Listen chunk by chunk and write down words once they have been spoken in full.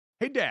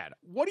Hey, Dad,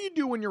 what do you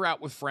do when you're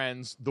out with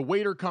friends, the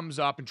waiter comes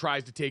up and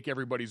tries to take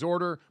everybody's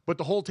order, but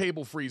the whole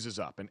table freezes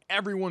up and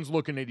everyone's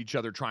looking at each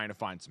other trying to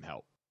find some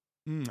help?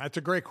 That's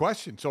a great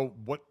question. So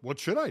what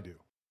should I do?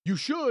 You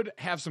should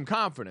have some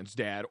confidence,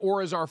 Dad,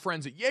 or as our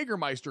friends at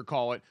Jägermeister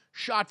call it,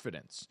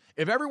 shotfidence.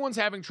 If everyone's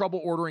having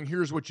trouble ordering,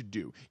 here's what you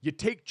do. You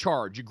take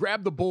charge, you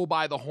grab the bull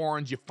by the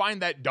horns, you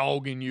find that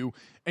dog in you,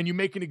 and you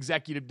make an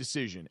executive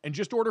decision. And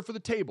just order for the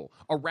table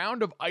a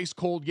round of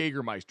ice-cold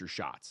Jägermeister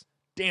shots.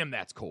 Damn,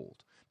 that's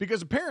cold.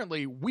 Because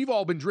apparently, we've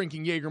all been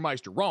drinking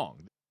Jägermeister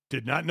wrong.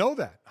 Did not know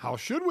that. How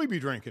should we be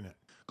drinking it?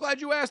 Glad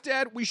you asked,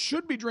 Dad. We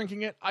should be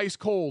drinking it ice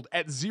cold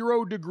at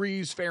 0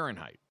 degrees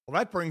Fahrenheit. Well,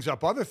 that brings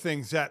up other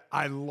things that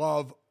I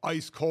love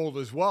ice cold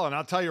as well. And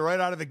I'll tell you right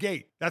out of the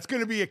gate, that's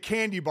going to be a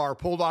candy bar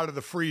pulled out of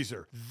the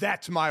freezer.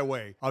 That's my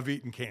way of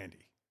eating candy.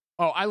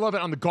 Oh, I love it.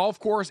 On the golf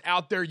course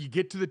out there, you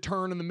get to the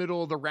turn in the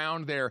middle of the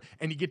round there,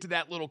 and you get to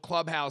that little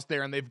clubhouse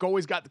there, and they've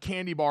always got the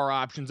candy bar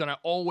options, and I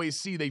always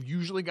see they've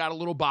usually got a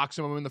little box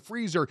of them in the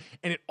freezer,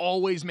 and it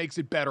always makes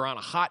it better on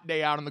a hot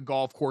day out on the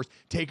golf course,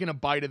 taking a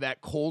bite of that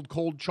cold,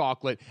 cold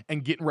chocolate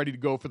and getting ready to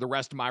go for the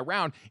rest of my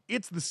round.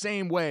 It's the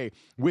same way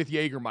with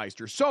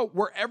Jägermeister. So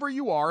wherever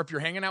you are, if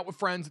you're hanging out with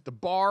friends at the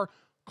bar,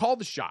 call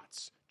the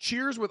shots.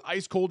 Cheers with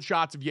ice-cold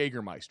shots of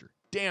Jägermeister.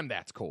 Damn,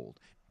 that's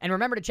cold. And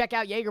remember to check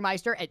out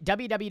Jägermeister at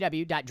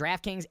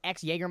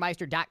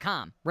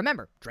www.draftkingsxjagermeister.com.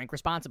 Remember, drink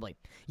responsibly.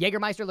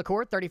 Jägermeister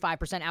liqueur,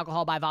 35%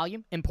 alcohol by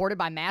volume, imported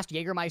by Mast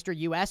Jägermeister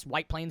US,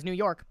 White Plains, New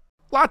York.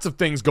 Lots of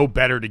things go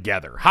better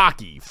together.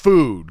 Hockey,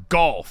 food,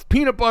 golf,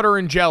 peanut butter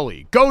and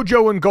jelly,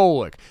 Gojo and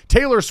Golic,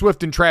 Taylor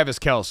Swift and Travis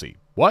Kelce.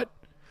 What?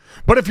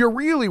 But if you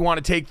really want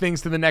to take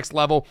things to the next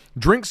level,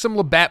 drink some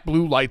Labatt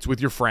Blue Lights with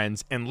your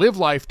friends and live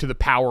life to the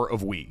power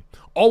of we.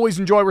 Always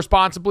enjoy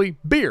responsibly.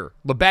 Beer,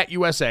 Labatt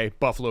USA,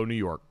 Buffalo, New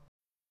York.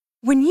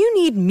 When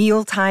you need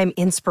mealtime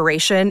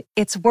inspiration,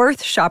 it's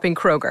worth shopping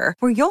Kroger,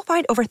 where you'll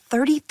find over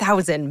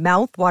 30,000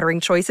 mouth-watering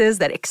choices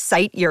that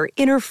excite your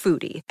inner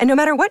foodie. And no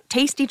matter what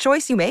tasty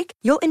choice you make,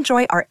 you'll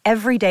enjoy our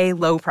everyday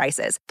low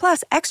prices,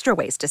 plus extra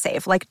ways to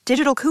save, like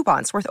digital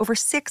coupons worth over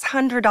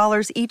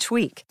 $600 each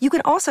week. You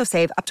can also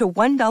save up to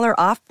 $1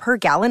 off per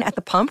gallon at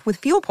the pump with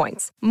fuel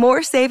points.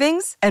 More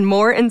savings and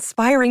more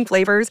inspiring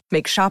flavors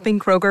make shopping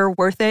Kroger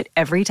worth it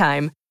every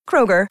time.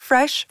 Kroger,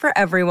 fresh for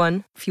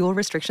everyone. Fuel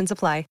restrictions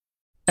apply.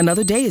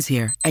 Another day is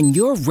here, and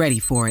you're ready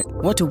for it.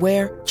 What to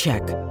wear?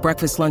 Check.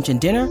 Breakfast, lunch, and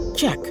dinner?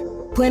 Check.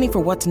 Planning for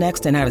what's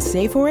next and how to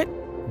save for it?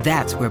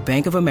 That's where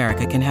Bank of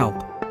America can help.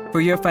 For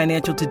your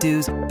financial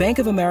to-dos, Bank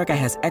of America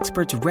has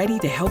experts ready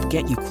to help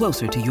get you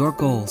closer to your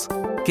goals.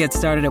 Get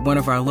started at one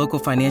of our local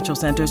financial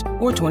centers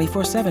or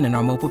 24/7 in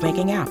our mobile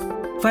banking app.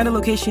 Find a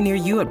location near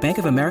you at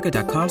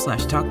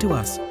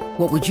bankofamerica.com/talktous.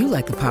 What would you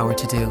like the power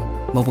to do?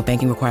 Mobile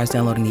banking requires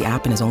downloading the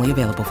app and is only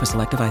available for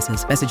select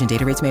devices. Message and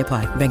data rates may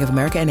apply. Bank of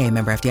America N.A.,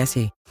 member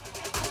FDIC.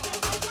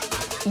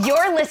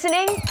 You're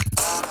listening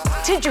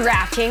to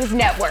DraftKings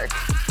Network.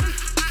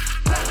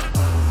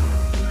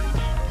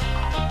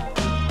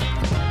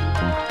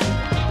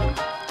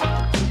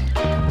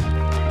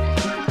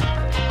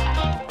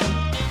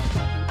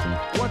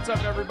 What's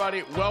up,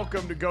 everybody?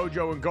 Welcome to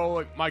Gojo and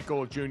Golic. Mike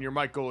Golic Jr.,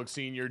 Mike Golic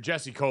Sr.,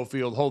 Jesse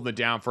Cofield holding it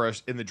down for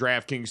us in the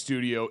DraftKings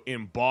studio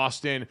in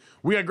Boston.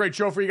 We got a great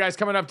show for you guys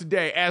coming up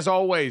today. As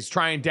always,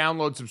 try and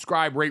download,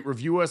 subscribe, rate,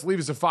 review us, leave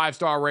us a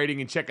 5-star rating,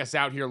 and check us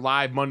out here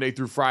live Monday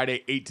through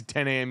Friday, 8 to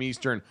 10 a.m.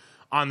 Eastern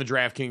on the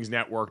DraftKings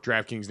Network,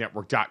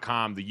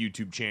 DraftKingsNetwork.com, the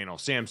YouTube channel,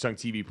 Samsung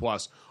TV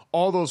Plus,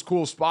 all those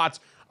cool spots.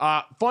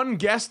 Fun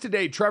guest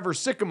today, Trevor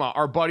Sikkema,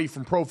 our buddy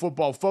from Pro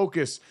Football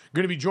Focus,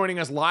 going to be joining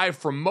us live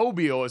from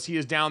Mobile as he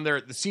is down there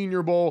at the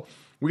Senior Bowl.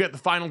 We got the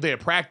final day of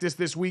practice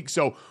this week,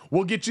 so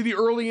we'll get you the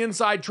early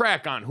inside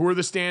track on who are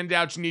the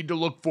standouts you need to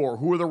look for,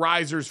 who are the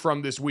risers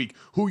from this week,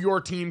 who your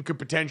team could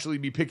potentially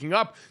be picking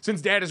up.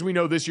 Since, Dad, as we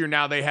know this year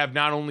now, they have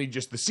not only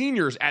just the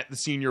seniors at the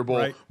Senior Bowl,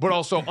 right, but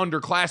also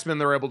underclassmen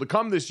that are able to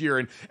come this year.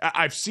 And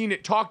I've seen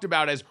it talked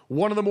about as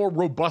one of the more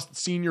robust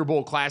Senior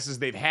Bowl classes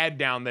they've had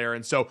down there.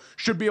 And so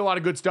should be a lot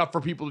of good stuff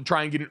for people to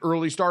try and get an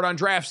early start on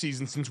draft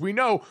season, since we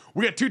know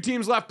we got 2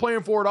 teams left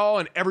playing for it all,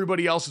 and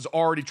everybody else is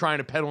already trying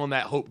to peddle on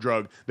that hope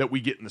drug that we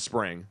get in the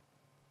spring.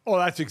 Oh,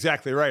 that's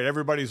exactly right.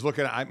 Everybody's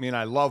looking at, I mean,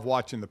 I love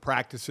watching the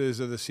practices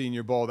of the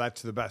Senior Bowl.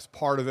 That's the best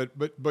part of it.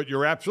 But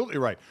you're absolutely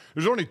right.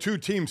 There's only 2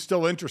 teams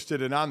still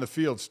interested in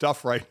on-the-field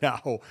stuff right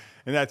now,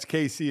 and that's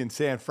KC and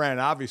San Fran.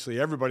 Obviously,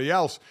 everybody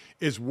else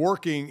is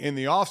working in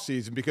the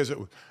offseason because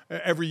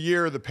every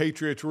year the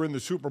Patriots were in the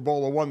Super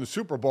Bowl or won the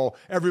Super Bowl.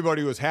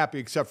 Everybody was happy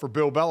except for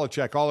Bill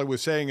Belichick. All he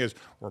was saying is,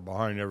 we're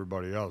behind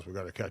everybody else. We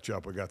got to catch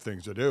up. We got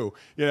things to do,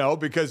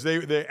 because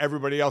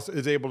everybody else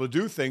is able to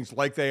do things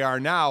like they are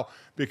now,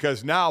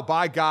 because now,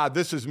 by God,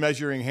 this is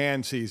measuring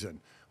hand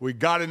season. We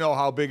got to know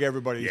how big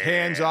everybody's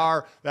hands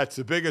are. That's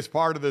the biggest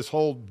part of this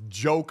whole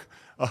joke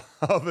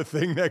of a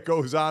thing that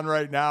goes on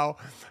right now,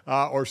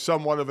 or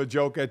somewhat of a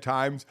joke at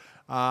times.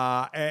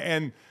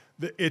 I'm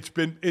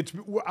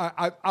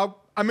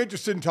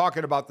interested in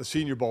talking about the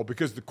Senior Bowl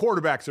because the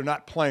quarterbacks are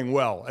not playing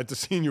well at the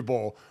Senior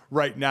Bowl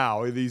right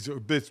now.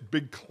 This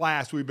big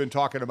class we've been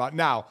talking about.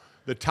 Now,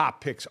 the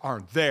top picks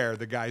aren't there,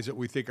 the guys that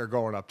we think are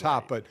going up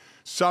top, but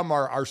some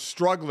are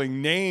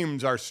struggling.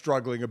 Names are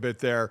struggling a bit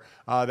there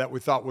that we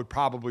thought would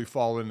probably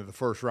fall into the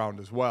first round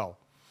as well.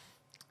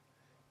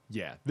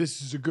 Yeah,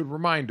 this is a good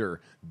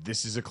reminder.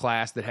 This is a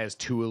class that has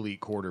 2 elite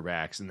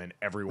quarterbacks, and then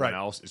everyone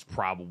else is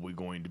probably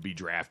going to be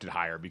drafted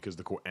higher because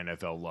the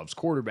NFL loves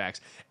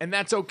quarterbacks, and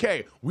that's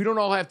okay. We don't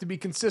all have to be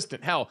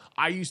consistent. Hell,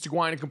 I used to go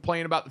on and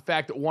complain about the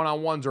fact that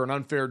one-on-ones are an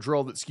unfair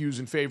drill that skews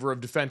in favor of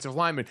defensive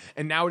linemen,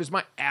 and now it is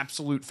my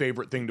absolute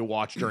favorite thing to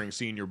watch during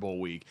Senior Bowl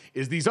week,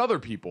 is these other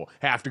people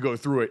have to go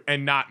through it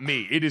and not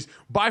me. It is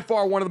by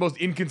far one of the most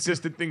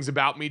inconsistent things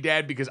about me,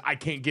 Dad, because I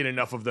can't get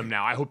enough of them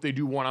now. I hope they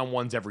do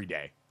one-on-ones every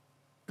day.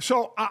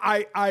 So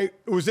it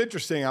was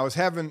interesting.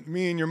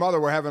 Me and your mother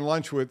were having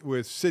lunch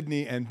with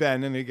Sydney and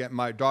Ben, and again,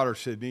 my daughter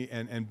Sydney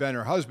and Ben,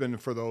 her husband.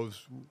 And for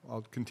those,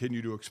 I'll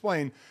continue to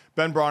explain.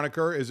 Ben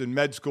Broniker is in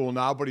med school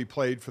now, but he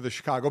played for the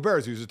Chicago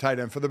Bears. He was a tight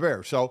end for the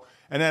Bears, so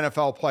an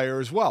NFL player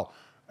as well.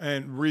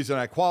 And the reason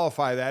I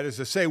qualify that is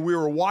to say we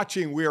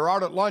were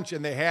out at lunch,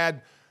 and they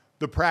had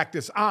the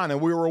practice on, and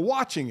we were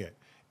watching it.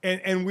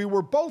 And we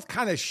were both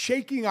kind of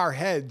shaking our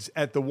heads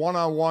at the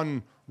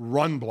one-on-one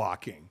run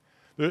blocking.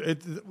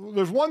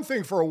 There's one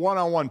thing for a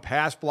one-on-one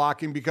pass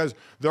blocking, because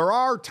there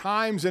are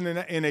times in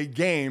a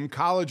game,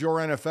 college or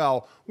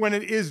NFL, when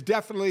it is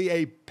definitely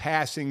a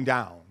passing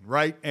down,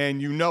 right?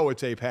 And you know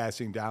it's a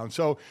passing down.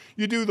 So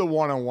you do the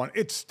one-on-one.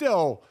 It's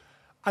still,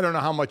 I don't know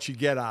how much you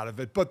get out of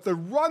it, but the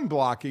run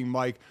blocking,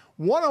 Mike,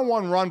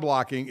 one-on-one run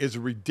blocking is a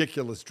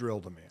ridiculous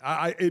drill to me.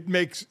 It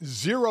makes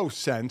zero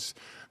sense.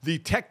 The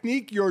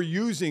technique you're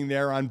using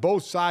there on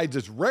both sides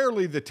is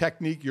rarely the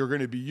technique you're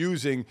going to be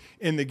using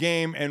in the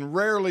game, and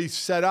rarely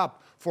set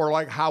up for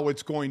like how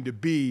it's going to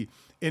be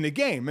in a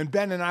game. And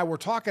Ben and I were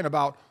talking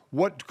about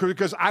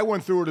because I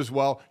went through it as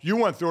well. You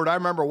went through it. I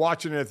remember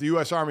watching it at the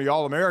U.S. Army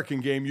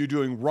All-American game, you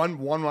doing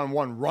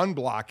one-on-one run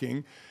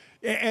blocking.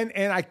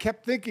 And I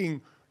kept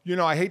thinking,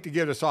 I hate to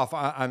get us off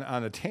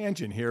on a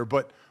tangent here,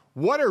 but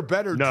what are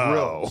better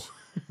drills?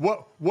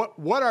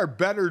 What are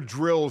better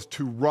drills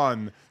to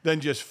run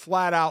than just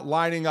flat out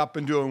lining up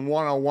and doing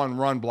one-on-one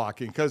run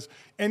blocking?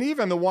 And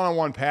even the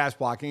one-on-one pass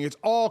blocking, it's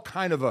all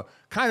kind of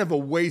a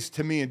waste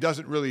to me and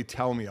doesn't really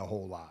tell me a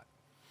whole lot.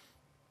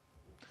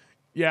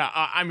 Yeah,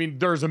 I mean,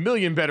 there's a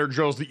million better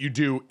drills that you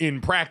do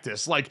in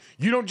practice. Like,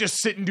 you don't just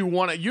sit and do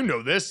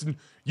this, and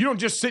you don't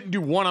just sit and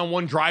do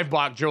one-on-one drive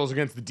block drills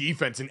against the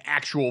defense in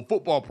actual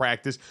football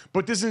practice,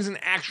 but this is an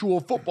actual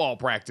football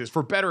practice.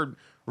 For better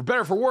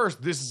for worse,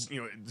 this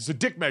is a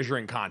dick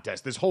measuring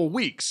contest this whole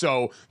week.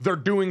 So they're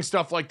doing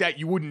stuff like that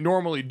you wouldn't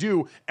normally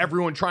do,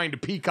 everyone trying to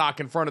peacock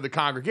in front of the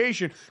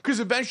congregation, because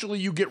eventually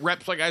you get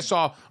reps. Like I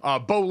saw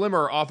Bo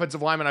Limmer,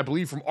 offensive lineman, I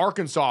believe, from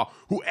Arkansas,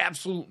 who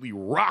absolutely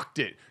rocked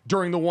it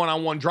during the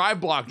one-on-one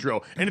drive block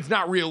drill. And it's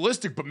not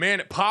realistic, but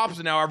man, it pops,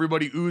 and now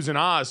everybody oohs and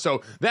ahs.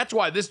 So that's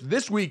why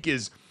this week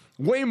is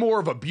way more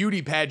of a beauty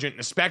pageant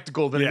and a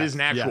spectacle than it is an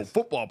actual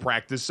football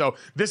practice. So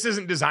this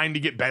isn't designed to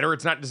get better.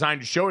 It's not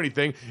designed to show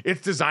anything.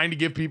 It's designed to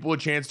give people a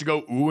chance to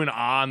go ooh and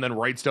ah and then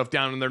write stuff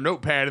down in their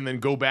notepad and then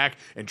go back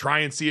and try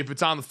and see if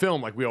it's on the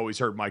film, like we always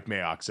heard Mike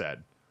Mayock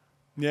said.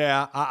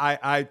 Yeah,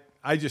 I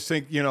just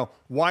think,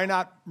 why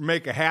not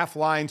make a half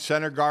line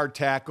center guard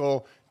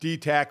tackle, D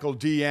tackle,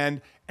 D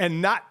end,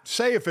 and not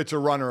say if it's a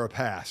run or a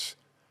pass,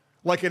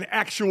 like an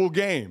actual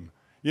game.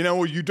 You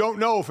don't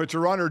know if it's a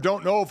run or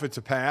don't know if it's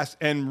a pass,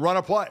 and run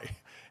a play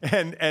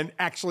and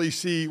actually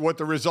see what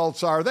the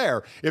results are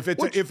there. If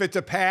it's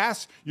a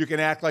pass, you can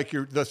act like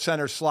you're the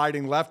center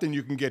sliding left and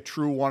you can get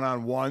true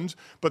one-on-ones,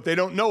 but they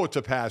don't know it's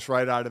a pass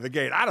right out of the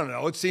gate. I don't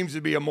know. It seems to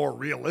be a more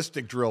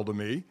realistic drill to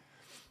me.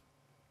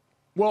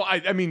 Well,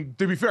 I mean,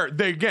 to be fair,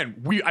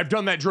 I've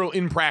done that drill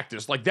in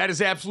practice. Like, that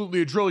is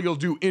absolutely a drill you'll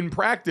do in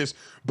practice.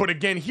 But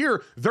again,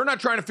 here, they're not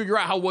trying to figure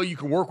out how well you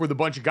can work with a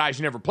bunch of guys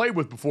you never played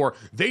with before.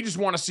 They just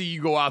want to see you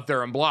go out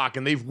there and block,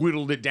 and they've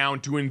whittled it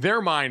down to, in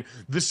their mind,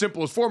 the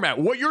simplest format.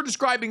 What you're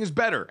describing is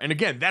better. And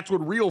again, that's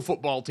what real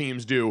football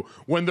teams do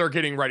when they're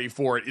getting ready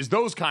for it, is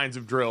those kinds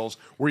of drills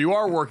where you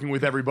are working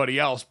with everybody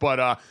else.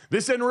 But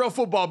this isn't real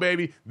football,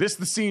 baby. This is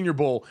the Senior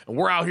Bowl, and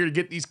we're out here to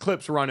get these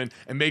clips running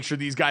and make sure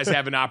these guys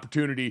have an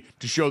opportunity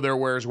to show their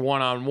wares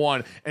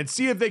one-on-one and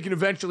see if they can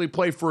eventually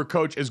play for a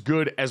coach as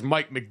good as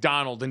Mike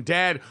MacDonald. And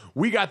Dad,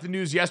 we got the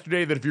news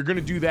yesterday that if you're going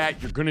to do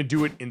that, you're going to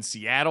do it in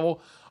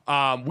Seattle.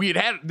 We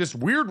had this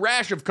weird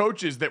rash of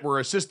coaches that were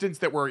assistants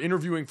that were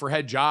interviewing for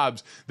head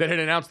jobs that had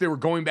announced they were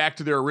going back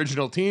to their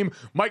original team.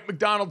 Mike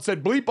MacDonald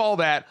said, bleep all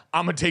that.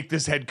 I'm going to take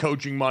this head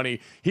coaching money.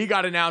 He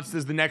got announced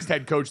as the next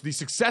head coach, the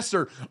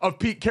successor of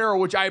Pete Carroll,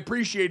 which I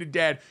appreciated,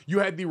 Dad. You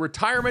had the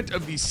retirement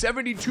of the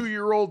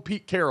 72-year-old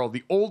Pete Carroll,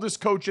 the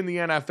oldest coach in the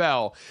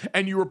NFL,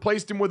 and you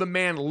replaced him with a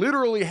man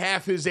literally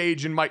half his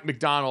age in Mike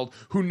MacDonald,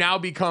 who now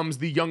becomes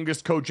the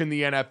youngest coach in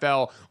the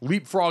NFL,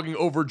 leapfrogging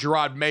over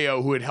Gerard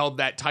Mayo, who had held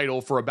that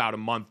title for about a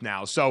month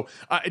now. So,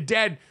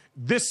 Dad,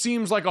 this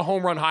seems like a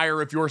home run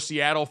hire if you're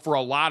Seattle for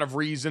a lot of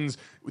reasons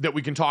that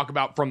we can talk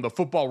about from the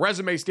football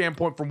resume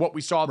standpoint, from what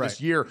we saw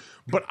this year.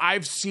 But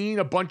I've seen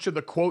a bunch of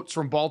the quotes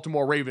from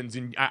Baltimore Ravens,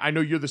 and I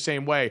know you're the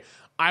same way.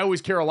 I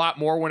always care a lot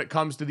more when it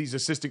comes to these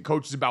assistant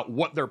coaches about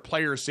what their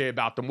players say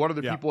about them. What are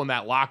the people in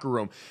that locker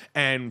room?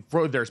 And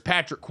there's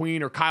Patrick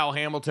Queen or Kyle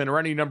Hamilton or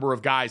any number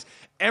of guys.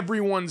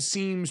 Everyone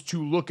seems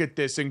to look at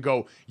this and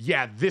go,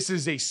 yeah, this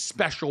is a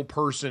special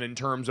person in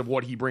terms of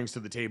what he brings to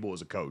the table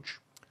as a coach.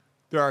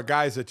 There are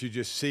guys that you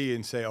just see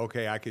and say,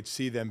 okay, I could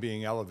see them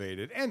being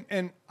elevated.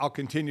 And I'll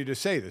continue to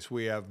say this.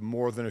 We have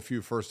more than a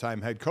few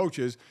first-time head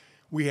coaches.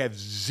 We have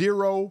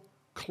zero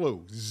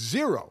clue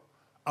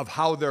of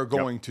how they're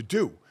going to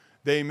do.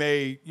 They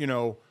may,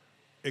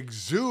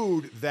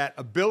 exude that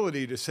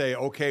ability to say,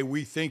 okay,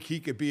 we think he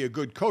could be a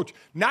good coach.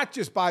 Not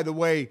just by the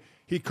way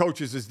he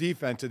coaches his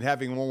defense and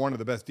having one of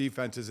the best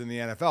defenses in the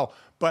NFL,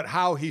 but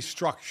how he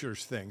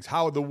structures things,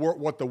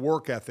 what the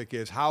work ethic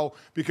is,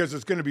 because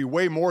it's going to be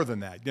way more than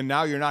that. And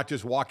now you're not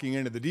just walking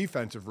into the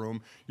defensive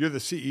room, you're the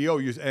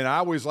CEO. And I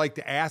always like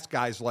to ask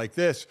guys like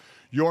this,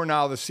 you're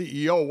now the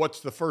CEO,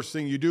 what's the first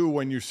thing you do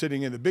when you're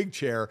sitting in the big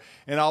chair?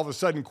 And all of a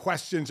sudden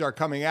questions are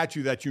coming at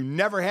you that you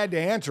never had to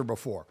answer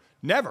before.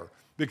 Never,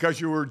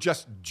 because you were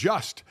just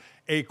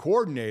a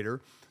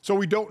coordinator. So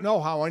we don't know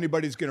how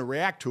anybody's going to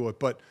react to it.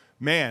 But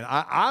man,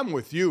 I'm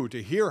with you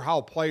to hear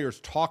how players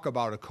talk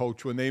about a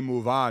coach when they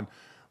move on.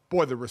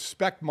 Boy, the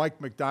respect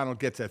Mike MacDonald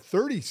gets at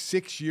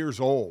 36 years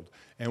old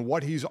and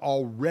what he's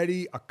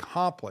already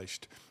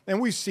accomplished. And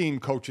we've seen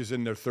coaches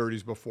in their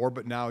 30s before,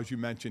 but now, as you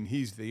mentioned,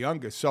 he's the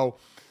youngest. So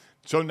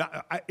now,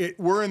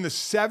 we're in the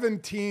 7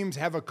 teams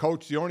have a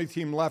coach. The only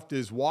team left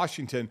is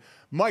Washington.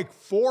 Mike,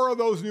 4 of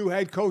those new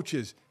head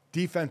coaches,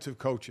 defensive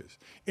coaches.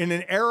 In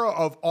an era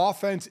of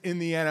offense in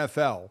the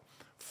NFL,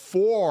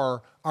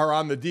 4 are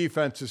on the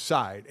defensive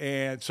side.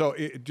 And so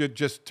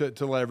just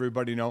to let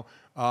everybody know,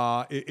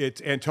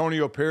 it's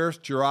Antonio Pierce,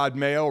 Gerard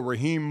Mayo,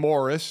 Raheem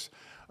Morris,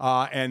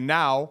 and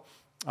now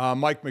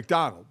Mike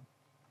MacDonald.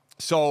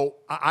 So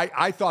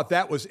I thought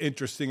that was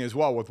interesting as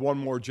well with one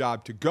more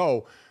job to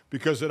go,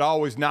 because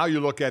now you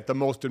look at the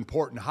most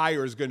important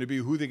hire is going to be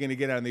who they're going to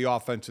get on the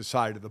offensive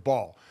side of the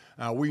ball.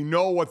 We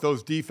know what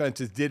those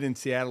defenses did in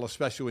Seattle,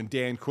 especially when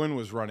Dan Quinn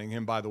was running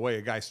him, by the way,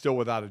 a guy still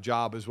without a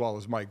job, as well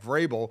as Mike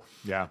Vrabel,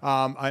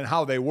 and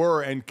how they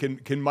were. And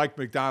can Mike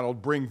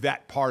MacDonald bring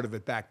that part of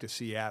it back to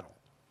Seattle?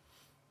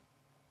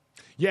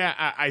 Yeah,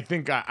 I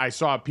think I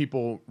saw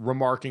people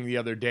remarking the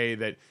other day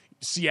that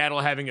Seattle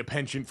having a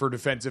penchant for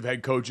defensive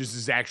head coaches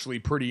is actually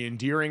pretty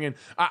endearing. And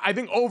I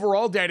think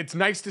overall, Dad, it's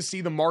nice to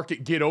see the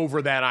market get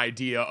over that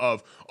idea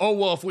of, oh,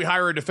 well, if we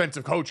hire a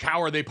defensive coach,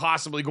 how are they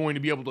possibly going to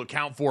be able to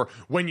account for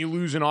when you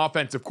lose an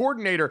offensive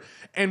coordinator?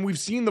 And we've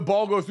seen the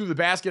ball go through the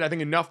basket, I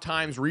think, enough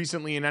times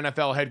recently in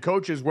NFL head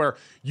coaches where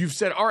you've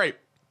said, all right,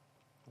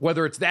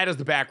 whether it's that as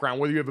the background,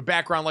 whether you have a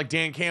background like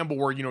Dan Campbell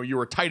where,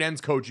 you're a tight ends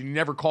coach and you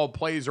never called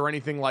plays or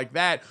anything like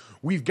that,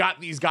 we've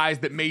got these guys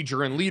that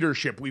major in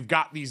leadership. We've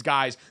got these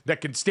guys that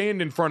can stand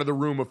in front of the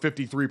room of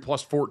 53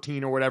 plus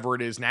 14 or whatever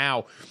it is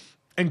now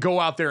and go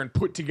out there and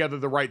put together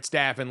the right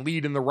staff and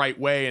lead in the right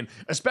way. And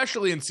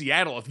especially in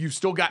Seattle, if you've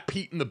still got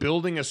Pete in the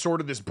building as sort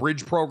of this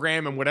bridge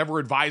program and whatever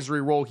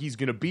advisory role he's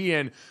going to be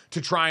in to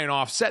try and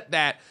offset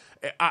that,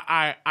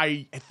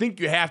 I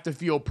think you have to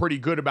feel pretty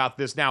good about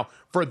this. Now,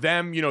 for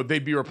them,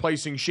 they'd be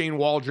replacing Shane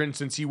Waldron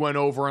since he went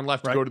over and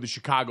left to go to the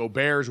Chicago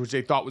Bears, which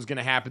they thought was going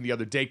to happen the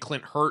other day.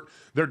 Clint Hurt,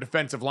 their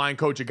defensive line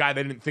coach, a guy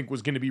they didn't think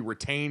was going to be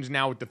retained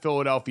now with the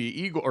Philadelphia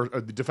Eagles, or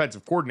the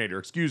defensive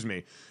coordinator,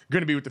 going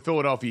to be with the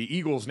Philadelphia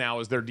Eagles now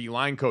as their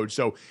D-line coach.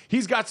 So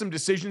he's got some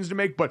decisions to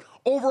make. But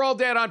overall,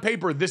 Dad, on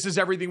paper, this is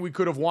everything we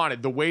could have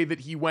wanted. The way that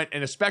he went,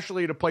 and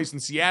especially at a place in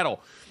Seattle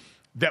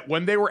that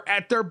when they were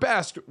at their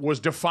best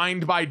was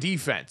defined by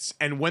defense.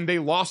 And when they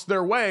lost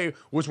their way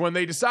was when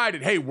they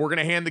decided, hey, we're going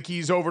to hand the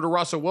keys over to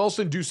Russell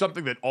Wilson, do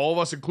something that all of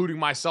us, including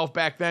myself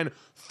back then,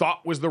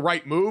 thought was the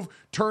right move.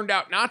 Turned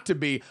out not to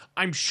be.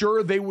 I'm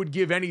sure they would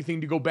give anything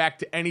to go back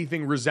to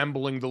anything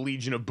resembling the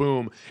Legion of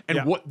Boom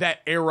and what that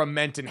era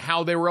meant and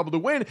how they were able to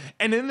win.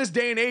 And in this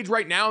day and age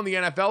right now in the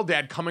NFL,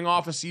 Dad, coming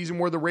off a season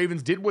where the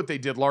Ravens did what they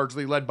did,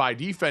 largely led by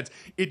defense,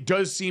 it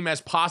does seem as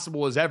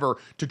possible as ever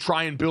to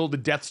try and build a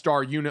Death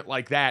Star unit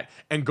like that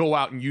and go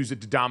out and use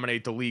it to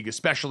dominate the league,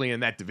 especially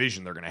in that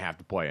division they're going to have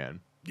to play in.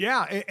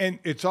 Yeah, and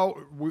it's all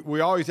we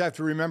always have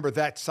to remember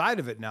that side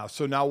of it now.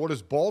 So now what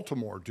does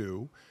Baltimore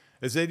do?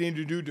 Is they need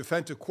to do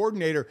defensive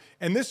coordinator.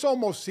 And this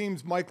almost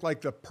seems, Mike,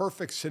 like the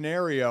perfect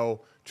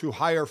scenario to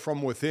hire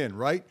from within,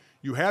 right?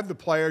 You have the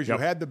players, you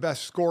had the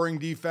best scoring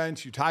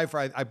defense, you tie for,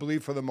 I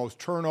believe, for the most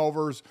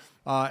turnovers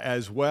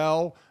as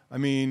well. I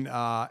mean,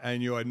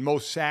 and you had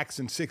most sacks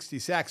and 60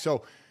 sacks.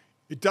 So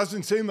it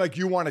doesn't seem like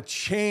you want to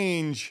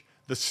change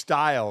the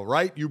style,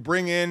 right? You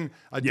bring in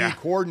a D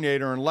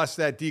coordinator, unless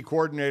that D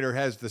coordinator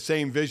has the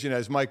same vision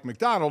as Mike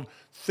MacDonald,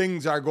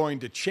 things are going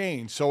to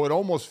change. So it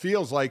almost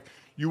feels like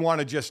you want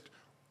to just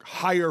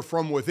hire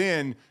from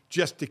within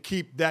just to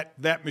keep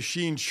that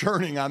machine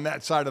churning on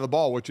that side of the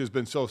ball, which has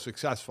been so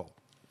successful.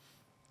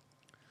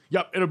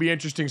 Yep, it'll be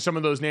interesting. Some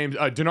of those names.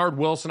 Denard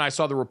Wilson, I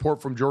saw the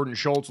report from Jordan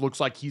Schultz. Looks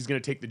like he's going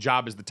to take the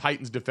job as the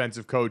Titans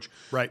defensive coach.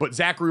 Right. But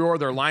Zachary Orr,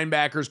 their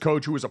linebackers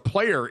coach, who was a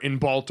player in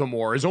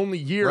Baltimore, his only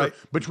year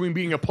between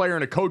being a player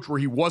and a coach where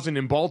he wasn't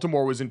in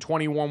Baltimore was in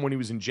 21 when he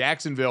was in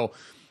Jacksonville.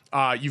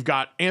 You've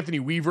got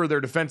Anthony Weaver,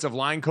 their defensive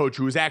line coach,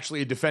 who is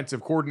actually a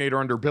defensive coordinator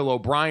under Bill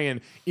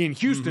O'Brien in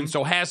Houston,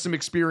 so has some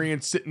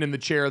experience sitting in the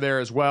chair there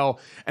as well.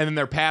 And then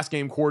their pass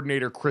game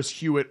coordinator, Chris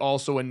Hewitt,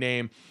 also a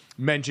name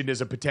mentioned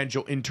as a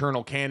potential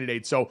internal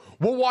candidate. So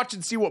we'll watch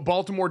and see what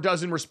Baltimore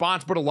does in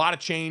response, but a lot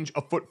of change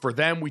afoot for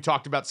them. We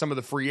talked about some of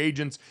the free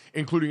agents,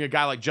 including a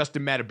guy like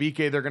Justin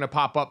Madubuike. They're going to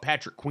pop up,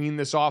 Patrick Queen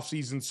this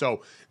offseason.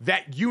 So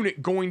that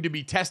unit going to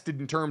be tested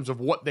in terms of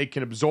what they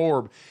can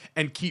absorb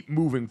and keep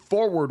moving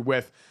forward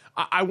with.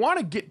 I want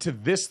to get to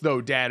this,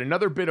 though, Dad.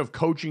 Another bit of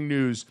coaching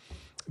news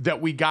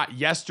that we got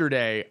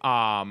yesterday.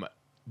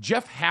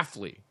 Jeff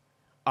Hafley,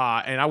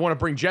 and I want to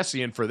bring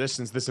Jesse in for this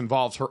since this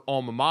involves her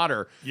alma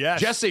mater.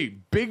 Yes. Jesse,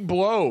 big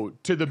blow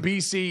to the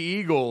BC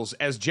Eagles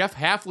as Jeff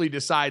Hafley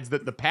decides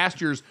that the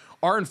pastures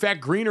are, in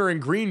fact, greener in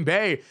Green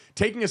Bay,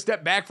 taking a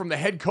step back from the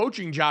head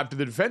coaching job to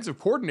the defensive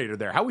coordinator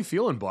there. How we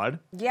feeling, bud?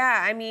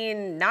 Yeah, I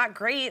mean, not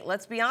great.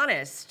 Let's be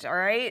honest, all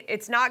right?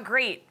 It's not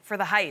great for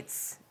the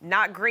Heights.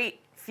 Not great.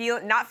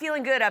 Not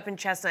feeling good up in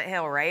Chestnut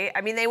Hill, right?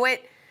 I mean, they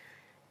went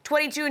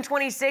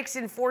 22-26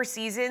 in 4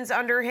 seasons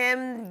under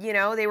him. You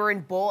know, they were in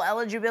bowl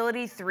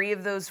eligibility 3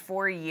 of those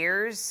 4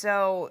 years.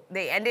 So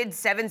they ended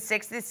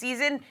 7-6 this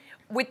season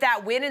with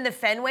that win in the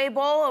Fenway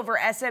Bowl over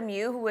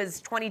SMU, who was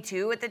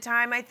 22 at the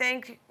time, I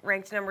think,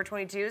 ranked number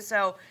 22.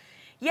 So,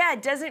 yeah,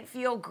 it doesn't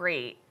feel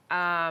great.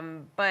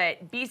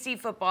 But BC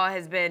football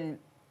has been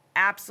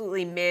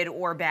absolutely mid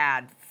or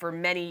bad for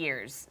many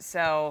years.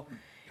 So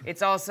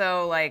it's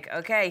also like,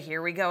 okay,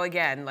 here we go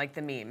again, like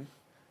the meme.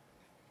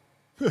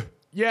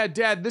 Yeah,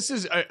 Dad, this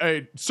is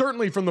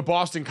certainly from the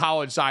Boston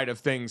College side of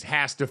things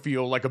has to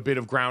feel like a bit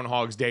of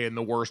Groundhog's Day in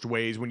the worst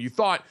ways. When you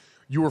thought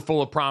you were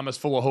full of promise,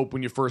 full of hope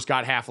when you first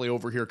got Hafley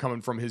over here coming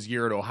from his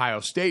year at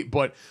Ohio State.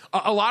 But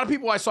a lot of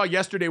people I saw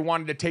yesterday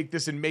wanted to take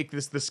this and make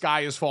this the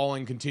sky is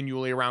falling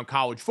continually around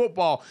college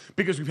football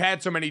because we've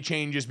had so many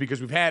changes,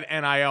 because we've had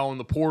NIL and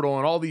the portal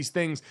and all these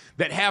things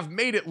that have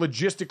made it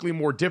logistically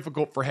more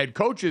difficult for head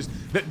coaches,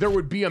 that there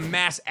would be a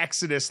mass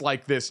exodus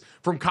like this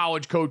from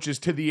college coaches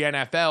to the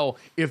NFL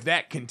if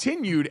that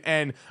continued.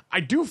 And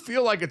I do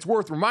feel like it's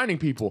worth reminding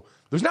people,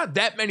 there's not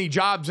that many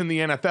jobs in the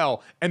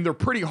NFL, and they're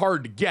pretty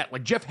hard to get.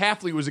 Like Jeff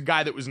Hafley was a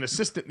guy that was an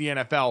assistant in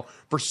the NFL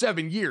for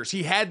 7 years.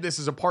 He had this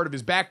as a part of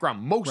his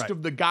background. Most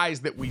of the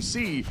guys that we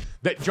see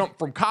that jump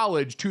from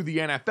college to the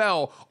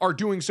NFL are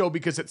doing so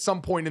because at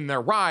some point in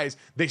their rise,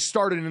 they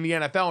started in the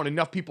NFL, and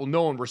enough people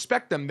know and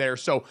respect them there.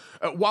 So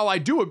while I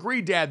do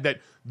agree, Dad,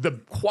 that the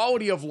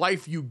quality of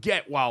life you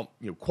get, while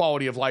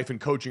quality of life and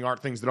coaching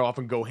aren't things that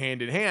often go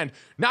hand in hand,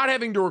 not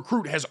having to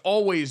recruit has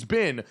always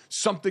been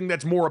something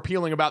that's more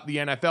appealing about the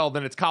NFL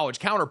than its college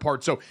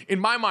counterpart. So in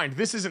my mind,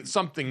 this isn't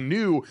something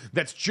new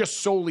that's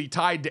just solely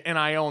tied to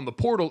NIL and the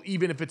portal,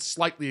 even if it's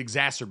slightly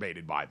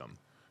exacerbated by them.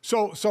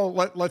 So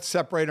let's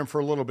separate them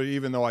for a little bit,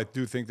 even though I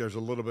do think there's a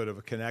little bit of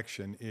a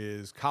connection,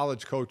 is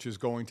college coaches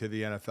going to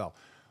the NFL.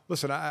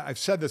 Listen, I've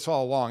said this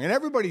all along, and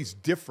everybody's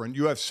different.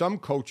 You have some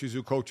coaches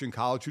who coach in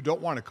college who don't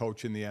want to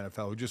coach in the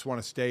NFL, who just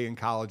want to stay in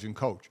college and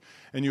coach.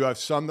 And you have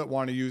some that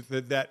want to use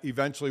that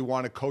eventually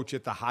want to coach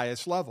at the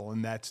highest level,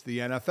 and that's the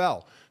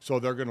NFL. So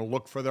they're going to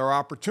look for their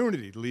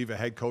opportunity to leave a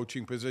head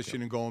coaching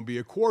position and go and be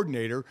a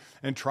coordinator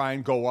and try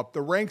and go up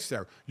the ranks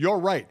there. You're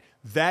right.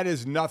 That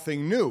is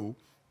nothing new,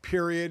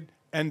 period,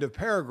 end of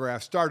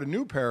paragraph, start a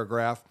new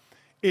paragraph.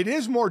 It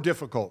is more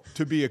difficult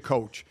to be a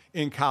coach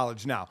in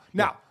college now.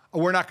 Now,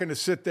 we're not going to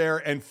sit there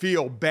and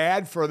feel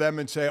bad for them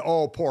and say,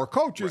 oh, poor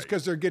coaches,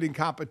 because they're getting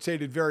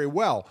compensated very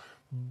well.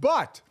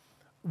 But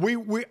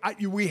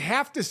we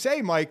have to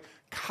say, Mike,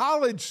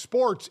 college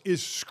sports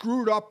is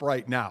screwed up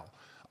right now.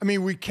 I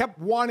mean, we kept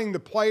wanting the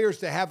players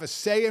to have a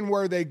say in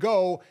where they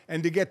go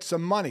and to get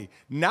some money.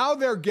 Now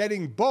they're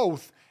getting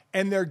both,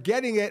 and they're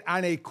getting it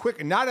on a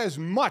quick, not as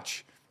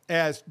much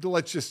as,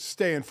 let's just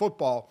stay in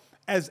football,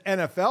 as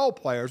NFL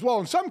players. Well,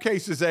 in some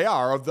cases they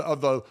are. Of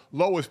the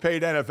lowest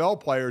paid NFL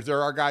players,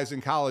 there are guys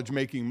in college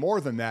making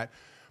more than that.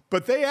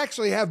 But they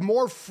actually have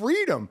more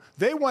freedom.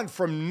 They went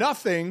from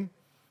nothing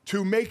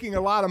to making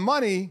a lot of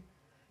money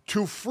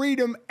to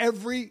freedom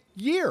every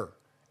year.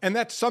 And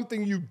that's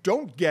something you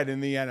don't get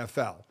in the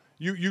NFL.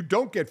 You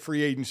don't get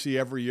free agency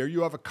every year.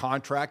 You have a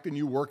contract and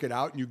you work it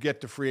out and you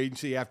get to free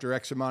agency after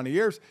X amount of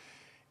years.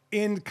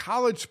 In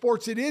college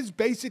sports, it is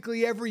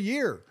basically every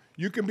year.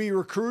 You can be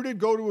recruited,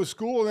 go to a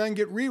school, and then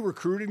get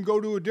re-recruited and go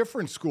to a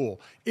different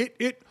school.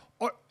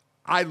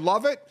 I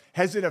love it.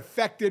 Has it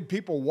affected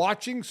people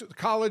watching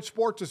college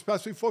sports,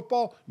 especially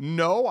football?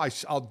 No,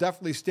 I'll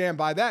definitely stand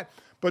by that.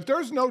 But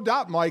there's no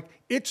doubt, Mike,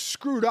 it's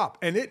screwed up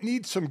and it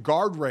needs some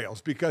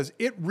guardrails because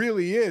it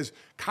really is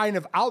kind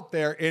of out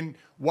there. And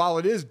while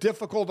it is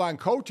difficult on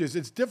coaches,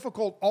 it's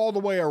difficult all the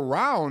way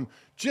around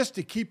just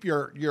to keep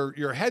your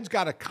head's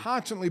got to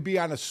constantly be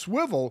on a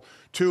swivel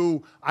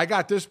to, I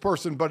got this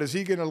person, but is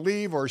he going to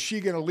leave or is she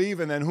going to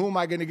leave? And then who am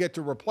I going to get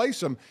to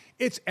replace them?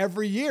 It's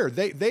every year.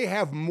 They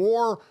have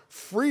more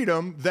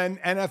freedom than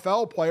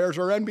NFL players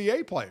or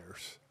NBA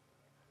players.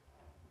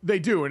 They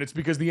do, and it's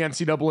because the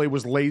NCAA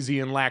was lazy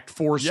and lacked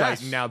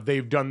foresight, and now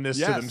they've done this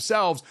to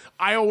themselves.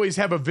 I always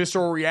have a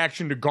visceral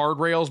reaction to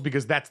guardrails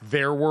because that's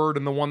their word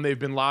and the one they've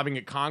been lobbing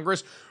at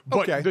Congress.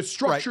 But the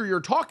structure you're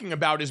talking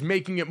about is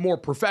making it more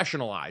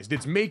professionalized.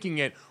 It's making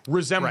it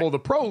resemble the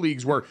pro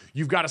leagues where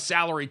you've got a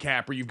salary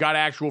cap or you've got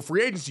actual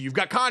free agency, you've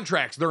got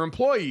contracts, they're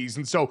employees.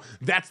 And so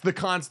that's the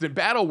constant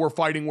battle we're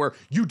fighting where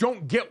you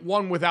don't get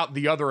one without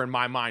the other in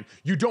my mind.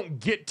 You don't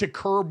get to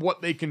curb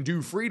what they can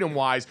do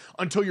freedom-wise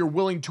until you're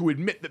willing to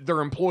admit that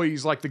they're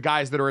employees like the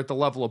guys that are at the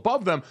level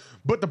above them.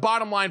 But the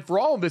bottom line for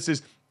all of this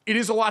is it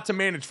is a lot to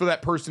manage for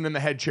that person in the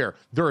head chair.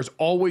 There is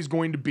always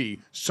going to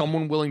be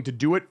someone willing to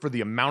do it for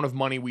the amount of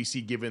money we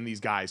see given these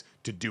guys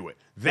to do it.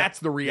 That's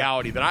the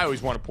reality that I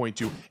always want to point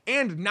to.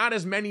 And not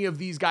as many of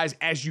these guys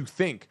as you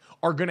think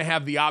are going to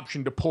have the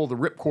option to pull the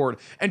ripcord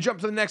and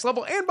jump to the next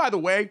level. And by the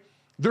way,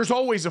 there's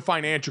always a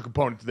financial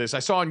component to this. I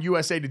saw on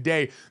USA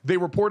Today, they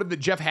reported that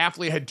Jeff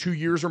Hafley had 2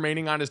 years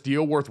remaining on his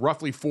deal worth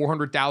roughly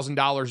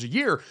 $400,000 a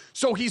year.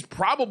 So he's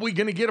probably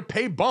going to get a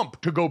pay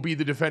bump to go be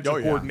the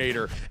defensive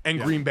coordinator in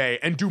Green Bay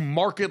and do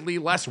markedly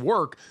less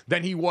work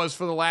than he was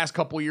for the last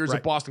couple of years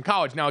at Boston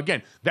College. Now,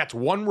 again, that's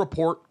one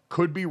report,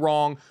 could be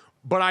wrong,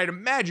 but I'd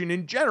imagine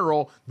in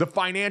general, the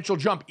financial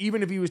jump,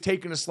 even if he was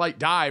taking a slight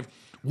dive,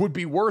 would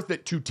be worth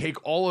it to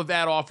take all of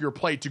that off your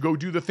plate to go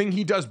do the thing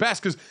he does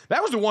best. Because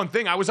that was the one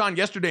thing I was on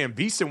yesterday in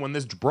VSiN when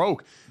this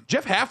broke.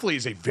 Jeff Hafley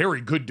is a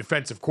very good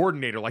defensive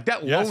coordinator. Like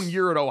that lone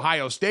year at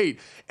Ohio State.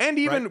 And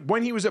even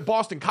when he was at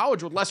Boston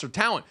College with lesser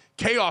talent,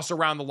 chaos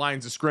around the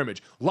lines of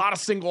scrimmage. A lot of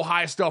single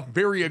high stuff,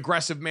 very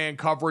aggressive man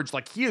coverage.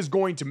 Like he is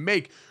going to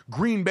make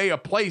Green Bay a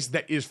place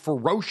that is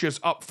ferocious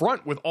up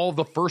front with all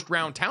the first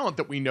round talent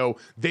that we know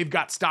they've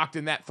got stocked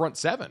in that front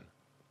seven.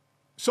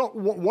 So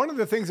one of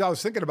the things I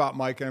was thinking about,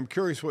 Mike, and I'm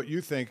curious what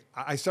you think,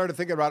 I started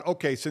thinking about,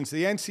 okay, since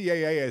the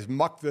NCAA has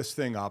mucked this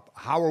thing up,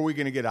 how are we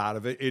going to get out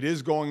of it? It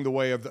is going the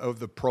way of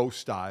the pro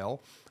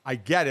style. I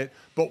get it.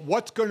 But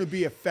what's going to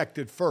be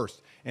affected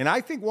first? And I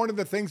think one of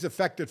the things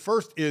affected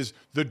first is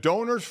the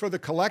donors for the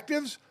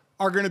collectives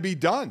are going to be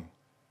done.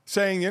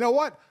 Saying, you know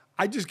what?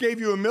 I just gave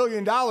you $1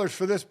 million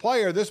for this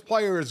player. This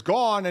player is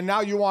gone, and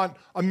now you want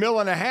 $1.5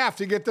 million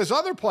to get this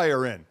other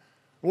player in.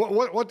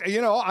 What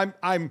you know,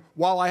 I'm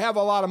while I have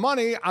a lot of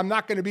money, I'm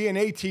not going to be an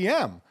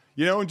ATM,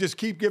 you know, and just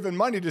keep giving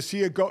money to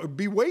see it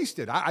be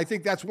wasted. I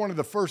think that's one of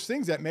the first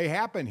things that may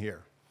happen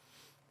here.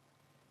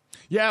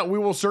 Yeah, we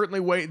will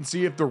certainly wait and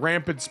see if the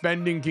rampant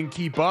spending can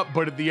keep up.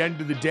 But at the end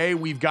of the day,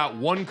 we've got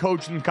one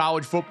coach in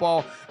college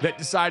football that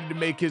decided to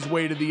make his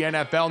way to the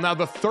NFL. Now,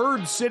 the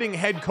third sitting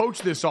head coach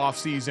this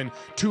offseason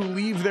to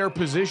leave their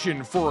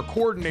position for a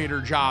coordinator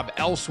job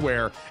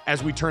elsewhere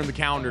as we turn the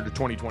calendar to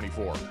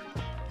 2024.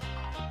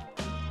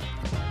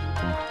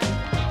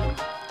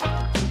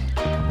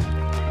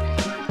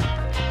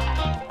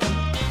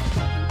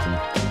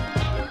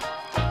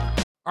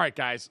 All right,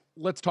 guys,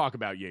 let's talk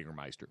about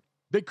Jägermeister.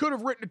 They could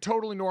have written a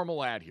totally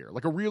normal ad here,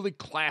 like a really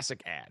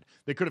classic ad.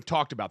 They could have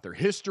talked about their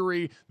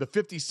history, the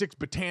 56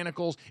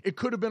 botanicals. It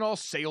could have been all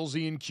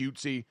salesy and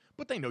cutesy,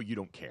 but they know you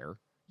don't care.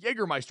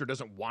 Jägermeister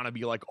doesn't want to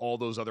be like all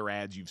those other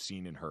ads you've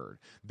seen and heard.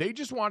 They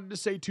just wanted to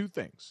say two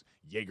things.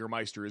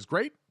 Jägermeister is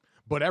great,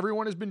 but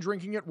everyone has been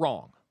drinking it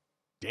wrong.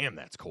 Damn,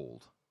 that's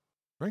cold.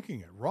 Drinking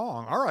it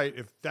wrong? All right,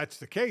 if that's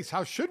the case,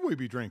 how should we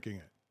be drinking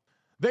it?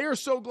 They are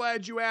so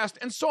glad you asked,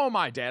 and so am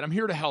I, Dad. I'm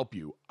here to help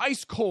you.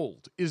 Ice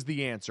cold is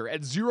the answer,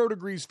 at 0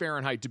 degrees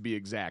Fahrenheit to be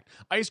exact.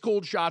 Ice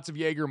cold shots of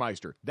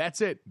Jägermeister.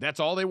 That's it. That's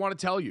all they want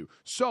to tell you.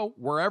 So,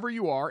 wherever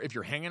you are, if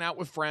you're hanging out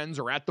with friends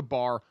or at the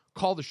bar,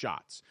 call the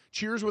shots.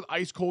 Cheers with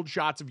ice cold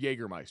shots of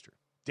Jägermeister.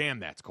 Damn,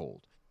 that's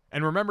cold.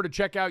 And remember to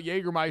check out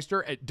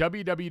Jägermeister at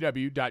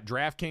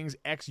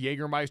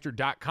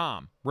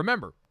www.draftkingsxjagermeister.com.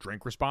 Remember,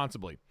 drink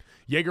responsibly.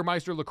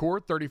 Jägermeister liqueur,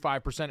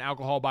 35%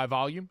 alcohol by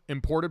volume,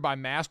 imported by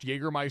Mast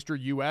Jägermeister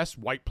US,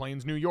 White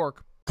Plains, New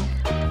York.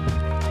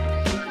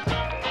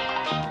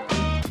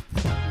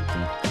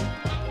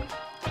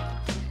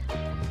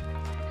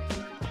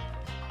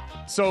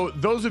 So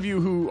those of you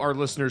who are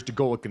listeners to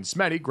Golic and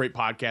Smetty, great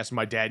podcast with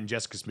my dad and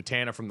Jessica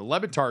Smetana from the Le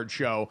Batard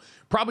Show,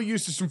 probably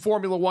used to some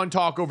Formula One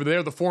talk over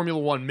there, the Formula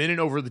One Minute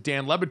over the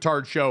Dan Le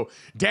Batard Show.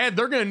 Dad,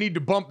 they're going to need to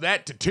bump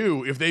that to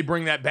 2 if they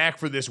bring that back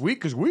for this week,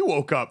 because we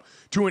woke up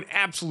to an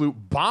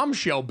absolute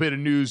bombshell bit of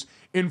news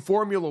in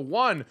Formula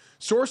One.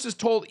 Sources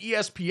told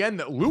ESPN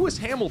that Lewis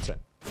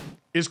Hamilton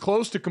is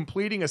close to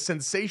completing a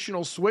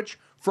sensational switch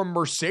from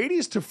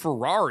Mercedes to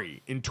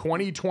Ferrari in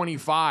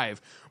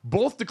 2025.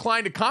 Both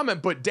declined to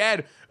comment, but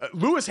Dad,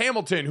 Lewis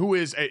Hamilton, who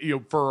is,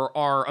 for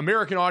our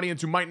American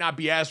audience who might not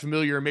be as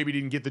familiar and maybe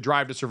didn't get the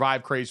Drive to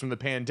Survive craze from the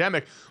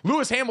pandemic,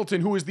 Lewis Hamilton,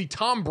 who is the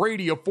Tom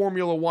Brady of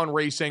Formula One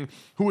racing,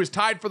 who is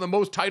tied for the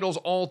most titles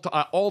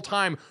all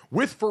time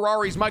with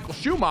Ferrari's Michael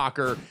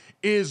Schumacher,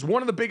 is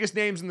one of the biggest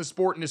names in the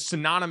sport and is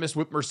synonymous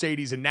with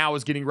Mercedes, and now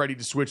is getting ready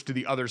to switch to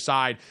the other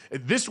side.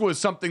 This was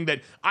something that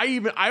I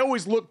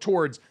always look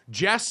towards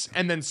Jess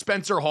and then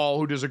Spencer Hall,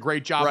 who does a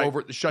great job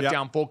over at the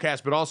Shutdown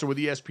Fullcast, but also with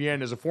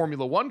ESPN as a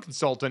Formula One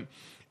consultant.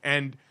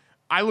 And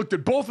I looked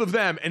at both of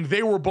them, and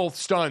they were both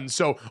stunned.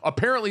 So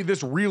apparently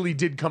this really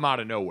did come out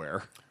of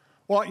nowhere.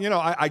 Well,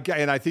 I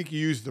think you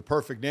used the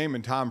perfect name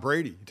in Tom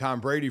Brady. Tom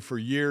Brady for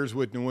years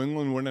with New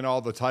England, winning all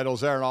the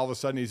titles there, and all of a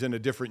sudden he's in a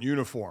different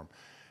uniform.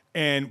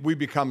 And we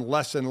become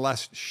less and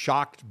less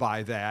shocked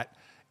by that.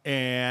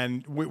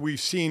 And we've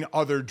seen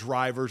other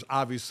drivers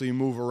obviously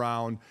move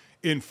around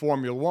in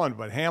Formula One,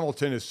 but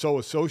Hamilton is so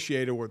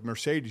associated with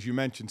Mercedes. You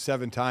mentioned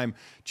 7-time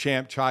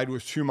champ, tied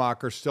with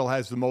Schumacher, still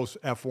has the most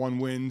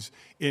F1 wins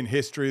in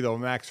history, though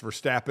Max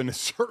Verstappen is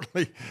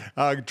certainly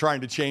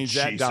trying to change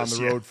that down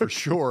the road for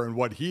sure, and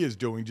what he is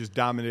doing, just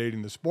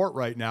dominating the sport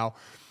right now.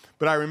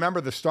 But I remember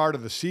the start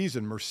of the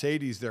season,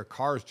 Mercedes, their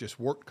cars just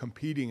weren't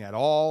competing at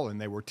all, and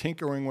they were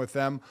tinkering with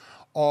them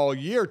all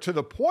year, to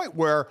the point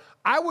where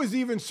I was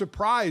even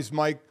surprised,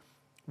 Mike,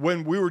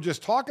 when we were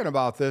just talking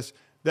about this,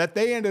 that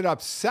they ended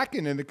up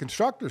second in the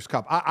Constructors'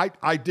 Cup.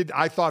 I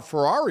thought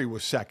Ferrari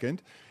was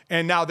second,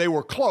 and now they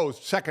were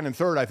close. Second and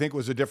third, I think,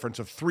 was a difference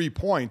of 3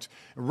 points.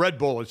 Red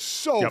Bull is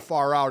so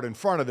far out in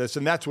front of this,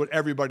 and that's what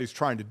everybody's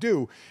trying to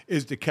do,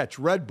 is to catch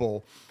Red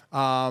Bull.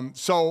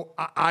 So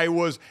I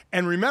was,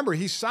 and remember,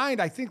 he signed,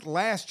 I think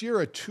last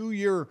year, a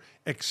 2-year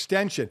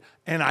extension.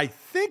 And I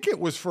think it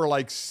was for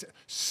like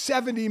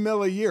 $70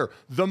 million a year.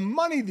 The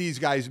money these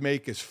guys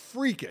make is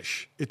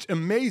freakish. It's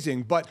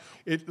amazing. But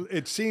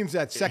it seems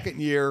that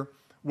second year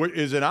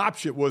was an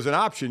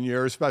option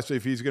year, especially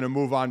if he's going to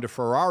move on to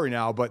Ferrari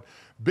now. But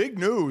big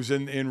news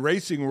in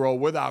racing world,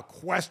 without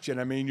question.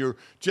 I mean, you're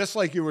just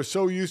like you were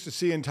so used to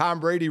seeing Tom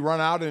Brady run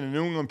out in a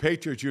New England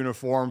Patriots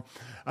uniform.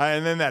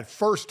 And then that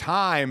first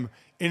time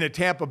in a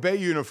Tampa Bay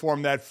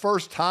uniform, that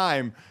first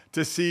time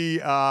to see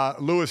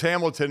Lewis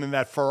Hamilton in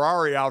that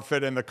Ferrari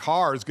outfit in the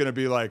car is going to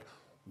be like,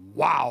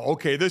 wow,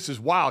 okay, this is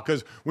wild.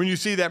 Because when you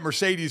see that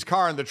Mercedes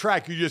car on the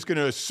track, you're just going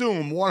to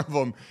assume one of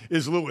them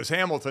is Lewis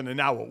Hamilton, and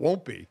now it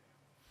won't be.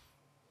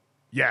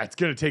 Yeah, it's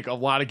going to take a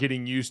lot of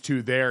getting used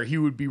to there. He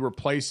would be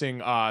replacing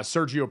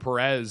Sergio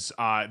Perez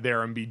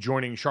there and be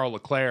joining Charles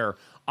Leclerc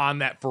on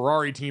that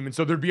Ferrari team. And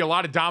so there'd be a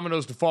lot of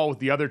dominoes to fall with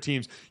the other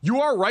teams. You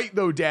are right,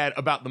 though, Dad,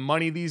 about the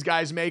money these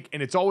guys make.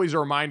 And it's always a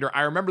reminder.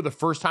 I remember the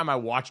first time I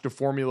watched a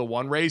Formula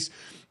One race,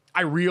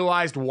 I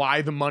realized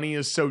why the money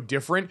is so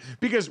different.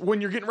 Because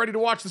when you're getting ready to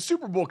watch the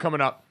Super Bowl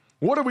coming up,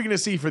 what are we going to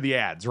see for the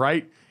ads,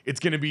 right? It's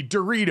going to be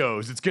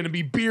Doritos. It's going to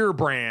be beer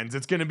brands.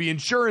 It's going to be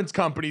insurance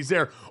companies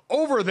there.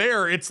 Over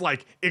there, it's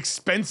like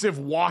expensive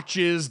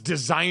watches,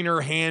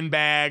 designer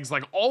handbags.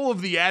 Like all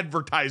of the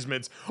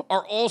advertisements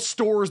are all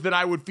stores that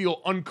I would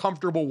feel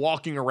uncomfortable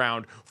walking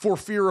around for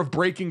fear of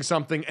breaking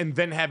something and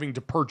then having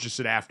to purchase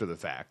it after the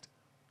fact.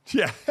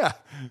 Yeah,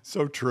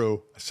 so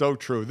true. So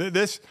true.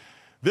 This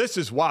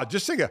is wild.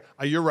 Just think of,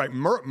 you're right,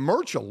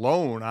 merch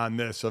alone on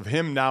this of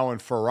him now in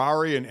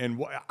Ferrari.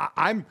 And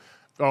I'm,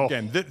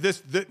 again,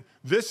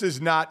 this is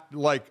not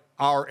like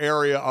our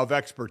area of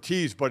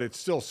expertise, but it's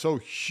still so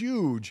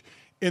huge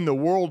in the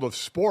world of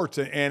sports.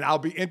 And I'll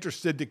be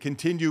interested to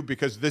continue,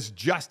 because this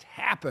just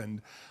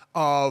happened,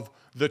 of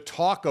the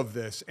talk of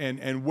this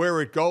and where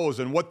it goes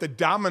and what the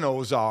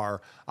dominoes are.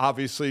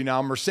 Obviously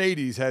now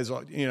Mercedes has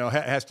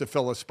to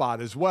fill a spot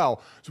as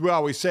well. So we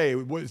always say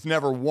it's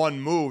never one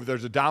move.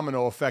 There's a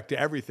domino effect to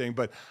everything,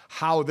 but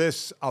how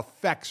this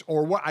affects,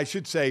 or what I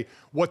should say,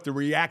 what the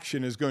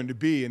reaction is going to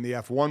be in the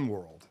F1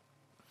 world.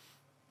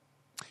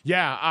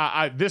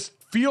 Yeah, this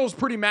feels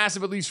pretty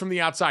massive, at least from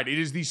the outside. It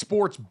is the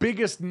sport's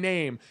biggest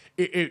name.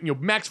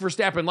 Max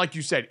Verstappen, like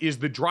you said, is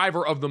the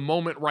driver of the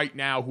moment right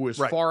now, who has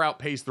far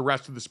outpaced the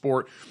rest of the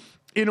sport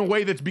in a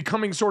way that's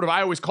becoming sort of,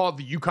 I always call it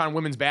the UConn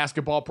women's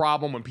basketball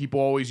problem, when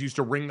people always used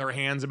to wring their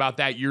hands about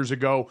that years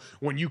ago,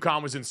 when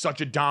UConn was in such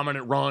a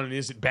dominant run and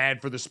is it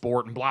bad for the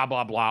sport and blah,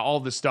 blah, blah, all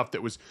this stuff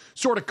that was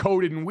sort of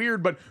coded and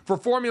weird. But for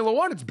Formula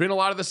One, it's been a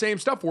lot of the same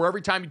stuff, where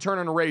every time you turn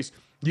on a race,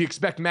 you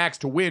expect Max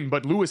to win,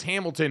 but Lewis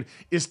Hamilton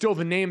is still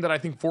the name that I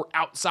think for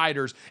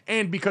outsiders,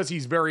 and because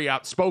he's very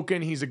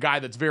outspoken, he's a guy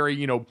that's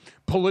very,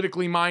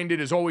 politically minded,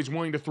 is always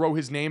willing to throw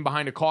his name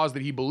behind a cause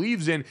that he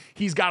believes in.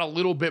 He's got a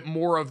little bit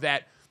more of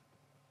that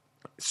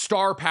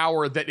star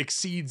power that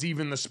exceeds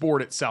even the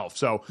sport itself.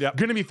 So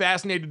going to be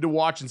fascinated to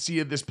watch and see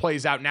if this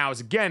plays out now. As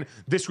again,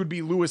 this would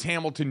be Lewis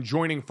Hamilton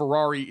joining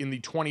Ferrari in the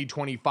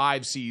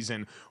 2025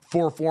 season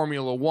for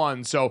Formula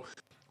One. So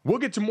We'll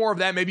get to more of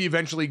that. Maybe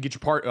eventually get your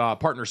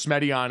partner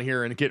Smetty on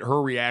here and get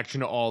her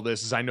reaction to all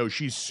this, as I know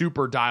she's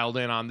super dialed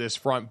in on this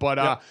front.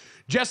 But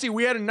Jesse,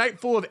 we had a night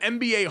full of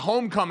NBA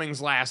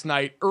homecomings last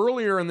night.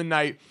 Earlier in the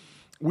night,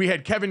 we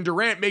had Kevin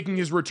Durant making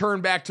his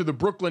return back to the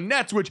Brooklyn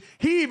Nets, which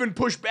he even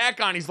pushed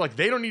back on. He's like,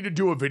 they don't need to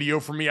do a video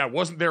for me. I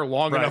wasn't there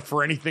long enough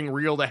for anything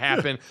real to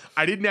happen.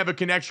 I didn't have a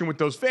connection with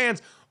those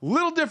fans.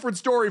 Little different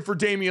story for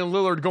Damian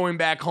Lillard going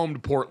back home to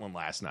Portland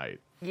last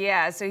night.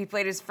 Yeah, so he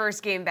played his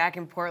first game back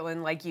in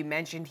Portland. Like you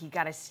mentioned, he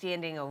got a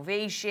standing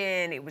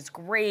ovation. It was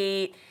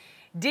great.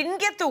 Didn't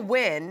get the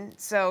win,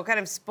 so kind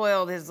of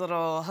spoiled his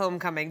little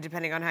homecoming,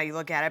 depending on how you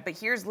look at it. But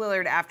here's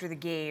Lillard after the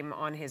game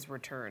on his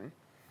return.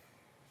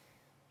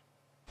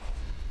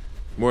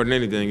 More than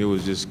anything, it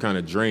was just kind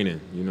of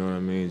draining, you know what I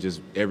mean? Just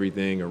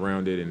everything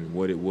around it and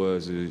what it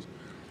was.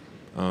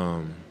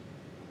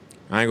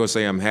 I ain't gonna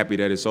say I'm happy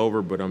that it's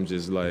over, but I'm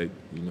just like,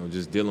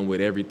 just dealing with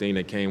everything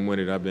that came with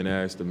it. I've been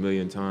asked a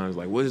million times,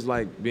 like, what is it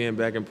like being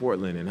back in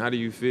Portland and how do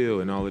you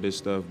feel and all of this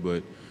stuff.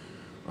 But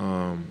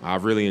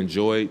I've really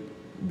enjoyed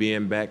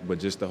being back, but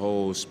just the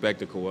whole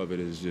spectacle of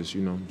it is just,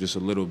 just a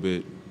little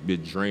bit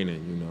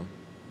draining,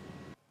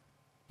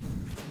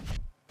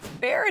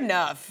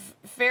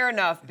 Fair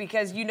enough,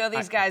 because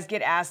these guys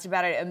get asked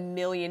about it a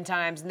million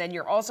times, and then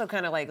you're also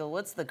kind of like, well,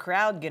 what's the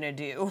crowd gonna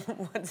do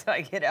once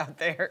I get out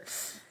there?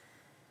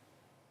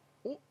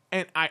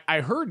 And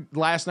I heard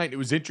last night, it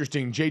was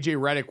interesting, J.J.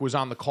 Redick was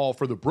on the call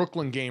for the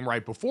Brooklyn game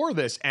right before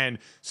this, and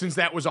since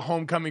that was a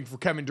homecoming for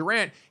Kevin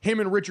Durant, him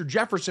and Richard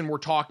Jefferson were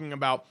talking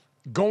about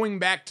going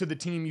back to the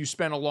team you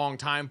spent a long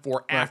time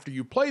for after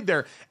you played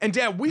there. And,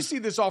 Dad, we see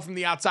this all from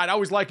the outside. I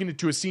always liken it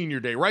to a senior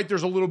day, right?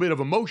 There's a little bit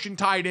of emotion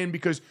tied in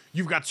because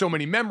you've got so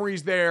many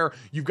memories there.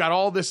 You've got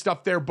all this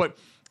stuff there, but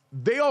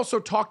they also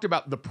talked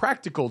about the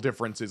practical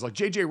differences. Like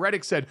J.J.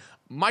 Redick said,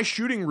 my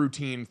shooting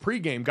routine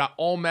pregame got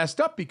all messed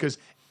up because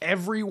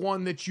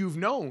everyone that you've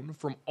known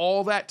from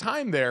all that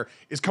time there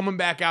is coming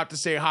back out to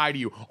say hi to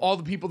you. All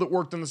the people that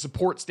worked on the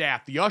support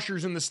staff, the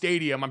ushers in the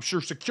stadium, I'm sure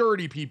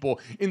security people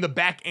in the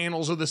back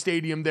annals of the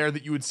stadium there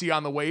that you would see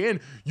on the way in.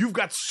 You've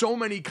got so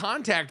many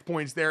contact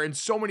points there and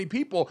so many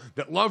people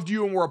that loved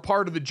you and were a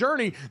part of the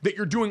journey that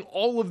you're doing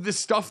all of this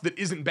stuff that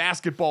isn't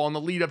basketball in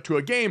the lead up to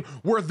a game,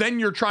 where then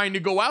you're trying to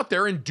go out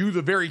there and do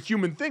the very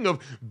human thing of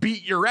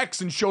beat your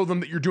ex and show them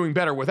that you're doing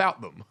better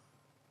without them.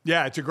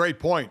 Yeah, it's a great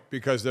point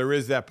because there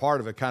is that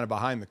part of it kind of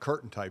behind the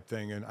curtain type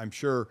thing. And I'm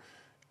sure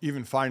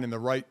even finding the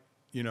right,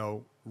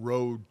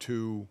 road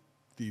to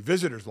the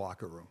visitor's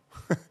locker room,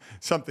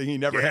 something he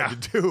never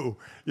had to do,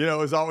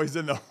 is always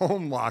in the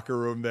home locker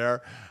room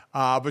there.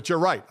 But you're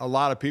right. A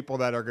lot of people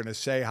that are going to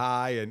say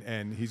hi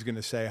and he's going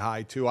to say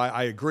hi too.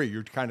 I agree.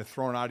 You're kind of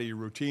thrown out of your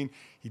routine.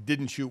 He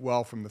didn't shoot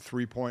well from the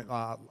three-point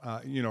line.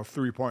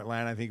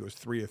 I think it was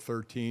 3 of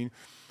 13.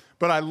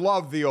 But I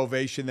love the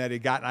ovation that he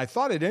got. And I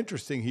thought it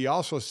interesting. He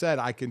also said,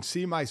 I can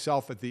see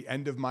myself at the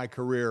end of my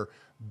career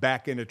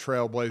back in a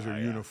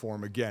Trailblazer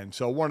uniform again.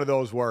 So one of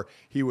those where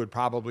he would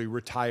probably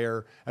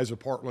retire as a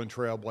Portland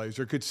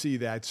Trailblazer. Could see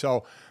that.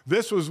 So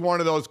this was one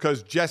of those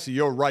because, Jesse,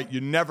 you're right.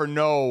 You never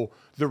know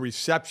the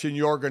reception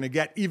you're going to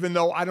get, even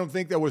though I don't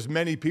think there was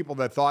many people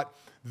that thought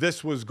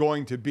this was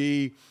going to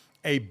be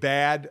a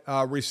bad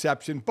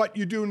reception, but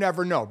you do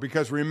never know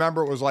because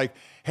remember it was like,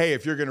 hey,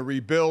 if you're going to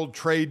rebuild,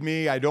 trade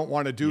me. I don't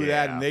want to do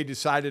that. And they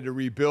decided to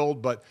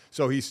rebuild, but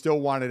so he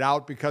still wanted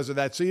out because of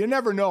that. So you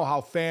never know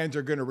how fans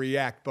are going to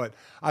react, but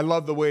I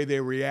love the way they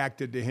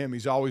reacted to him.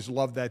 He's always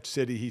loved that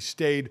city. He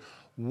stayed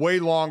way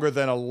longer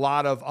than a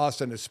lot of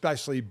us and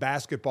especially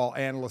basketball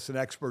analysts and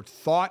experts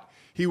thought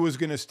he was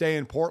going to stay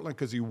in Portland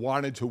because he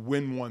wanted to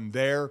win one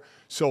there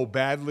so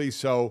badly.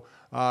 So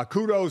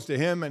kudos to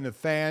him and the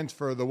fans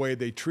for the way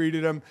they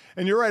treated him.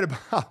 And you're right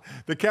about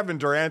the Kevin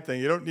Durant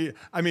thing.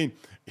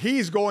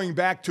 He's going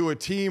back to a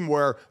team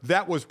where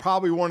that was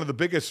probably one of the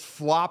biggest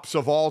flops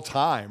of all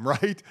time,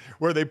 right?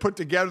 Where they put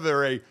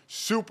together a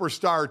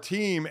superstar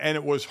team and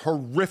it was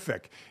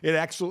horrific. It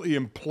absolutely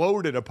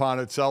imploded upon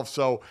itself.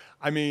 So,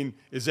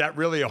 is that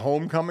really a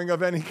homecoming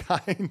of any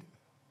kind?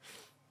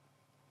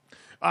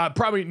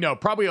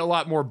 Probably a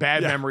lot more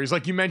bad memories.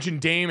 Like you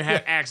mentioned, Dame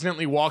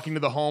accidentally walking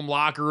to the home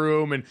locker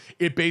room and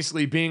it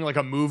basically being like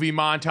a movie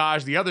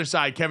montage. The other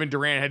side, Kevin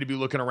Durant had to be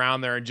looking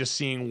around there and just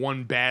seeing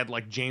one bad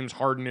like James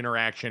Harden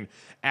interaction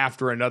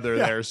after another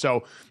there.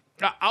 So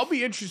I'll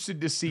be interested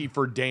to see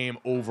for Dame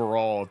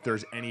overall if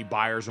there's any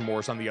buyer's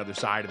remorse on the other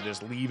side of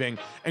this, leaving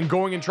and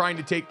going and trying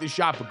to take this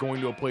shot, but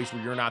going to a place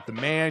where you're not the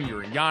man,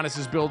 you're in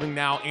Giannis's building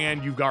now,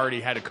 and you've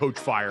already had a coach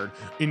fired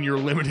in your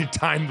limited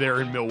time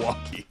there in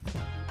Milwaukee.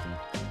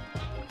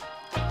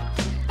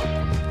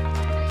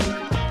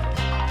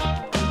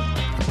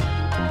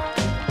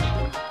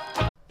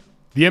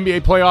 The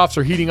NBA playoffs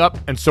are heating up,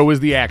 and so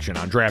is the action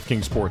on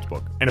DraftKings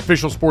Sportsbook, an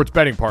official sports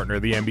betting partner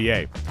of the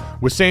NBA.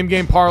 With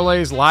same-game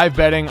parlays, live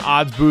betting,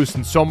 odds boosts,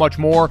 and so much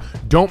more,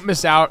 don't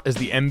miss out as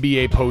the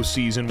NBA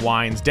postseason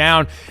winds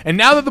down. And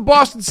now that the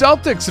Boston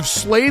Celtics have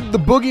slayed the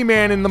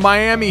boogeyman in the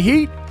Miami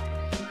Heat,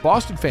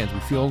 Boston fans, we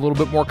feel a little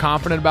bit more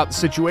confident about the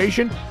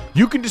situation?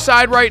 You can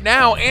decide right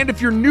now, and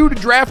if you're new to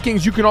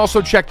DraftKings, you can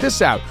also check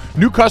this out.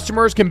 New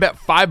customers can bet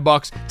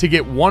 $5 to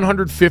get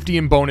 $150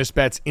 in bonus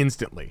bets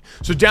instantly.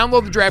 So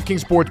download the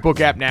DraftKings Sportsbook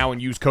app now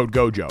and use code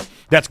GOJO.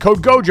 That's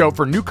code GOJO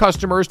for new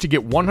customers to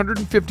get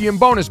 $150 in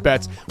bonus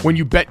bets when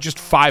you bet just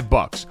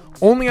 $5.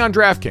 Only on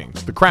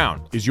DraftKings. The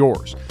crown is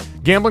yours.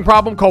 Gambling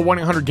problem? Call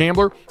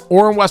 1-800-GAMBLER.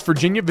 Or in West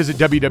Virginia, visit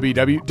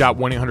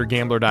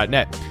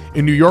www.1800gambler.net.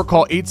 In New York,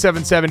 call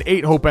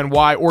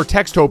 877-8-HOPE-NY or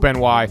text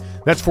HOPE-NY.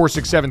 That's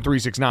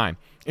 467-369.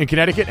 In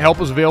Connecticut,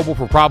 help is available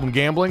for problem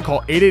gambling.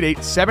 Call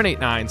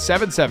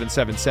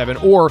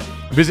 888-789-7777 or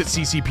visit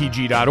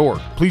ccpg.org.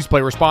 Please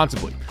play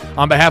responsibly.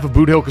 On behalf of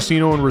Boot Hill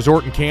Casino and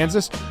Resort in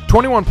Kansas,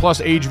 21 plus,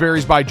 age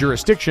varies by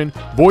jurisdiction,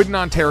 void in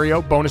Ontario.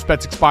 Bonus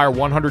bets expire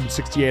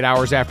 168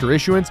 hours after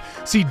issuance.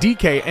 See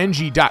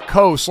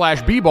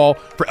dkng.co/bball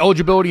for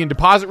eligibility and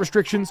deposit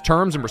restrictions,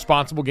 terms, and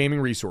responsible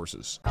gaming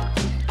resources.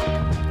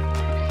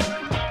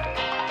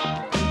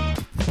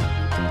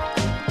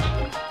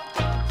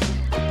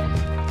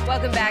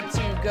 Welcome back to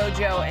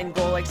Gojo and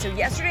Golic. So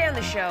yesterday on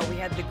the show, we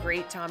had the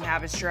great Tom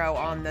Habistro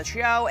on the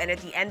show, and at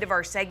the end of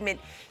our segment,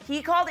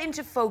 he called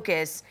into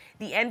focus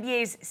the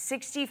NBA's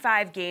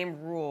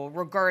 65-game rule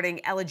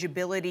regarding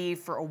eligibility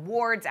for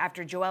awards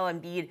after Joel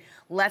Embiid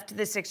left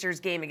the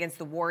Sixers game against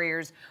the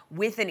Warriors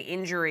with an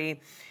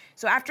injury.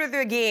 So after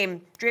the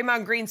game,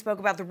 Draymond Green spoke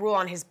about the rule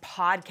on his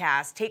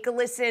podcast. Take a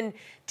listen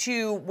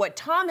to what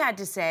Tom had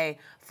to say,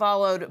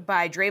 followed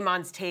by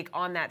Draymond's take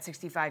on that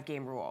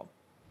 65-game rule.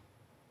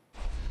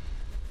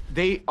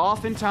 They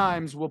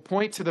oftentimes will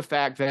point to the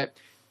fact that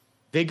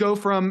they go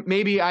from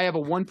maybe I have a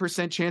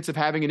 1% chance of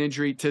having an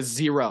injury to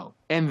 0,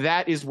 and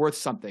that is worth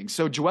something.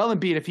 So Joel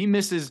Embiid, if he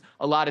misses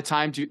a lot of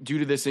time due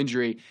to this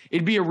injury,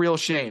 it'd be a real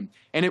shame.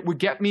 And it would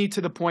get me to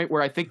the point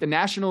where I think the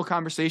national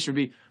conversation would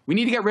be, we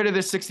need to get rid of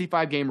this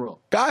 65-game rule.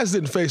 Guys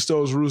didn't face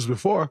those rules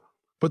before,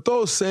 but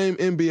those same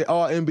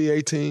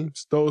all-NBA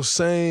teams, those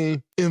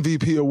same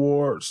MVP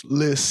awards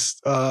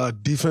lists,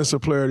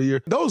 Defensive Player of the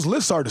Year, those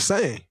lists are the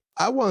same.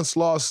 I once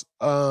lost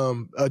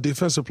a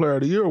Defensive Player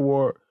of the Year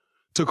award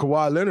to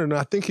Kawhi Leonard, and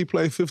I think he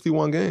played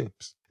 51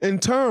 games. In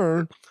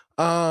turn,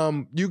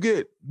 you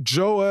get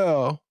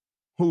Joel,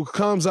 who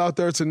comes out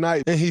there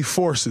tonight, and he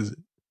forces it.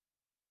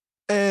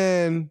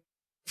 And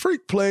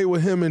Freak played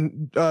with him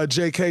and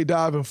J.K.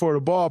 diving for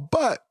the ball,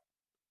 but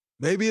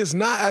maybe it's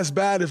not as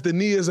bad if the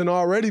knee isn't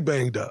already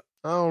banged up.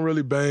 I don't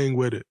really bang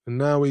with it. And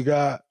now we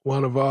got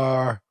one of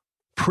our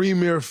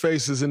premier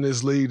faces in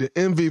this league, the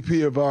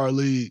MVP of our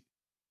league,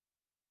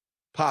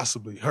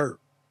 possibly hurt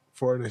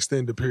for an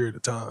extended period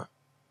of time.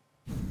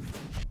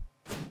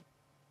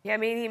 Yeah, I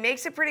mean, he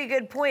makes a pretty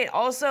good point.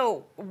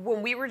 Also,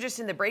 when we were just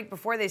in the break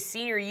before this,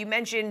 Senior, you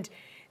mentioned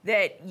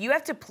that you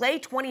have to play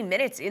 20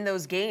 minutes in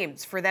those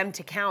games for them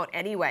to count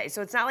anyway.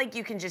 So it's not like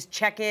you can just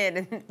check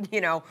in and,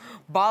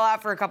 ball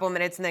out for a couple of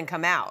minutes and then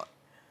come out.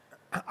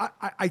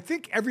 I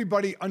think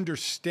everybody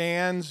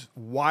understands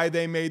why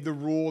they made the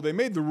rule. They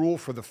made the rule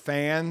for the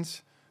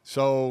fans.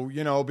 So,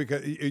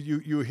 because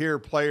you hear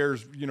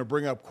players,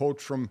 bring up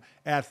quotes from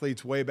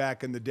athletes way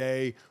back in the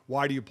day.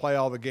 Why do you play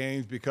all the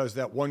games? Because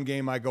that one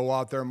game I go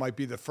out there might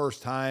be the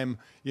first time,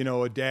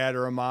 a dad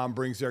or a mom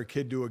brings their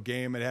kid to a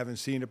game and haven't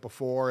seen it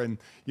before. And,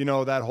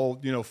 that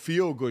whole,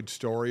 feel-good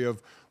story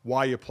of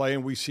why you play.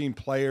 And we've seen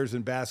players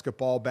in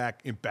basketball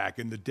back in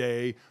the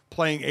day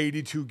playing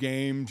 82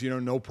 games,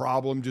 no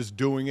problem, just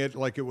doing it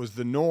like it was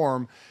the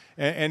norm.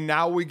 And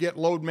now we get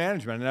load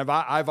management. And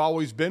I've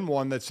always been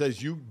one that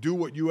says you do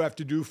what you have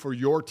to do for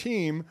your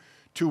team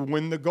to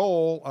win the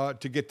goal,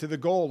 to get to the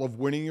goal of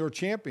winning your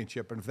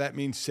championship. And if that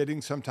means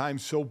sitting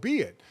sometimes, so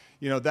be it.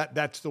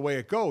 That's the way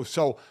it goes.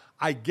 So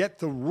I get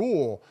the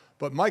rule.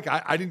 But Mike,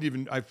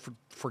 I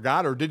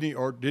forgot or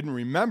didn't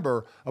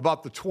remember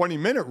about the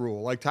 20-minute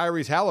rule. Like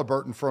Tyrese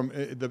Halliburton from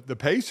the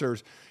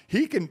Pacers,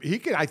 he can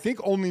I think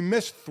only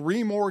miss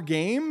 3 more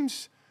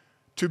games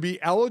to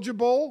be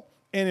eligible.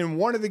 And in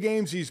one of the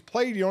games he's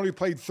played, he only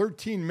played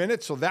 13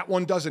 minutes, so that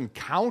one doesn't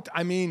count.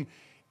 I mean,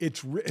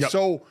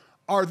 So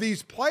are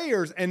these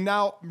players, and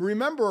now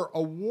remember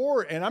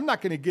award, and I'm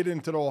not going to get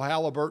into the whole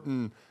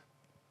Halliburton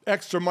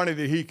extra money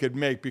that he could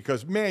make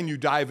because, man, you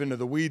dive into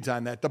the weeds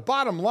on that. The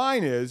bottom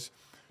line is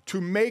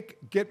to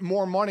get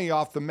more money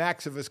off the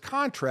max of his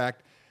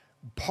contract.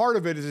 Part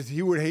of it is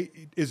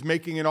is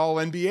making an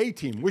all-NBA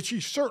team, which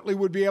he certainly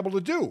would be able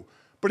to do.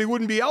 But he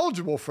wouldn't be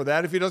eligible for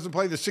that if he doesn't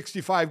play the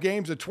 65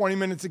 games at 20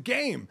 minutes a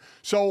game.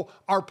 So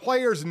are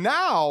players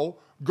now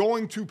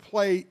going to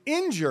play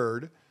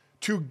injured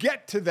to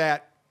get to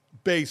that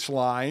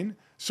baseline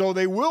so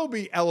they will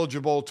be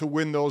eligible to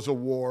win those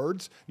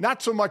awards?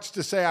 Not so much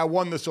to say I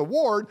won this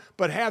award,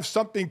 but have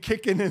something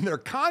kicking in their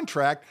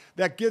contract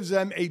that gives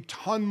them a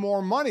ton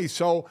more money.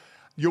 So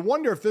you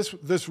wonder if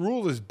this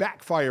rule is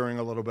backfiring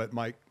a little bit,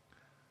 Mike.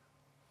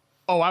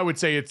 Oh, I would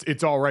say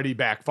it's already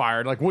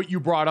backfired. Like what you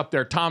brought up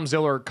there, Tom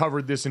Ziller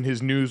covered this in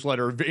his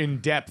newsletter in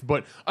depth,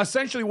 but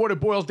essentially what it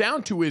boils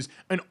down to is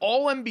an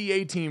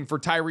all-NBA team for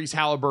Tyrese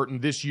Halliburton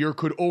this year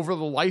could, over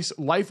the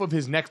life of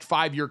his next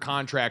 5-year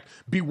contract,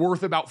 be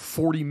worth about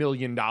 $40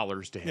 million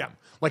to him. Yeah.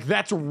 Like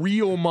that's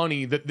real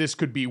money that this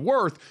could be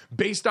worth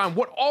based on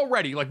what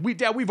already, like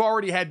we've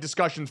already had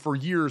discussions for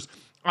years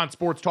on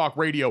Sports Talk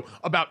Radio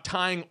about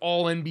tying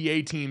all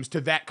NBA teams to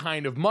that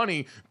kind of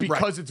money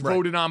because it's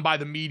voted on by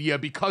the media,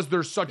 because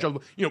there's such a,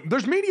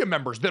 there's media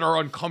members that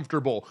are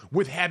uncomfortable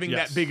with having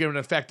that big of an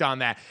effect on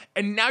that.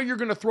 And now you're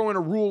going to throw in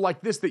a rule like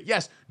this that,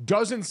 yes,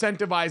 does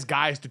incentivize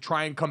guys to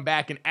try and come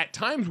back. And at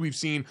times we've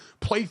seen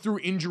play through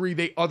injury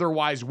they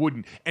otherwise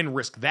wouldn't and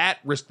risk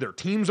their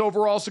team's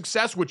overall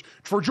success, which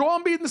for Joel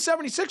Embiid and the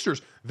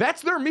 76ers,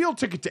 that's their meal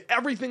ticket to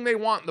everything they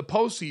want in the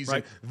postseason.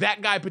 Right.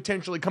 That guy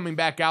potentially coming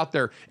back out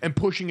there and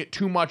pushing it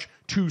too much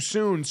too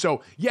soon.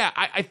 So, yeah,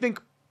 I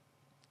think,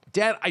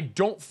 Dad, I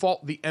don't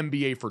fault the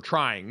NBA for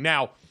trying.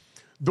 Now,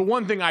 the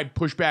one thing I'd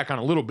push back on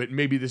a little bit,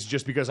 maybe this is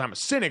just because I'm a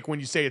cynic when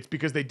you say it's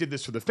because they did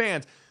this for the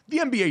fans. The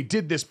NBA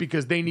did this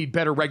because they need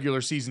better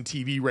regular season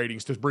TV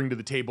ratings to bring to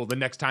the table the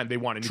next time they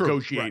want to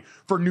negotiate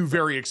for new,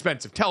 very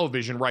expensive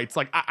television rights.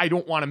 Like, I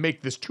don't want to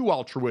make this too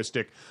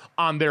altruistic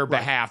on their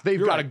behalf.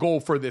 They've got a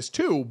goal for this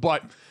too,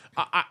 but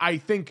I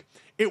think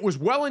it was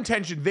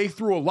well-intentioned. They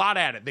threw a lot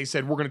at it. They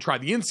said, we're going to try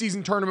the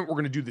in-season tournament. We're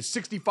going to do the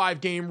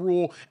 65-game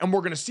rule, and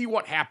we're going to see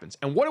what happens.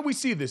 And what do we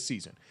see this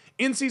season?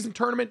 In-season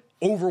tournament,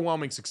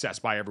 overwhelming success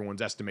by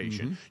everyone's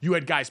estimation. Mm-hmm. You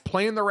had guys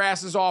playing their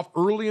asses off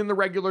early in the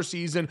regular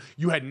season.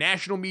 You had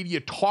national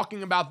media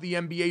talking about the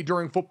NBA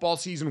during football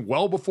season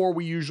well before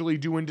we usually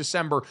do in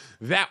December.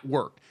 That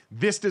worked.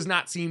 This does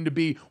not seem to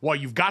be, while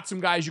you've got some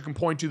guys you can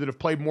point to that have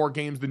played more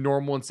games than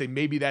normal and say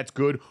maybe that's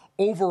good.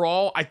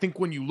 Overall, I think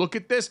when you look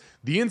at this,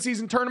 the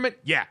in-season tournament,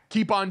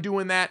 keep on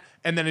doing that.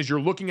 And then as you're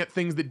looking at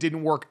things that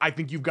didn't work, I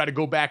think you've got to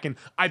go back and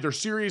either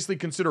seriously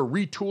consider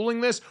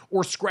retooling this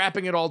or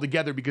scrapping it all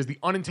together, because the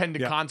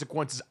unintended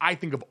consequences, I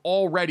think, have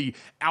already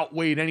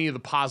outweighed any of the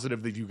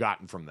positive that you've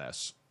gotten from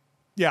this.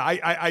 Yeah,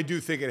 I do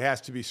think it has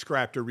to be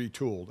scrapped or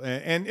retooled.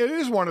 And it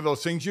is one of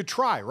those things you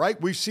try, right?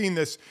 We've seen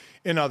this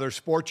in other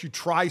sports. You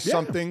try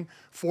something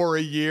for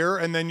a year,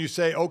 and then you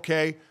say,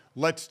 okay,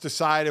 let's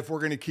decide if we're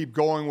going to keep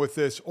going with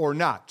this or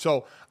not.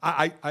 So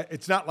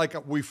it's not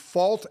like we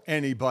fault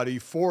anybody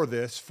for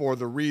this, for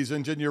the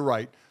reasons, and you're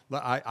right.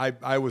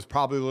 I was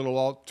probably a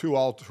little too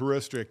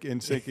altruistic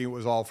in thinking it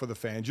was all for the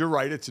fans. You're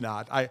right, it's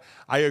not. I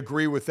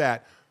agree with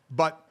that.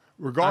 But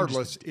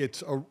regardless,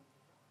 it's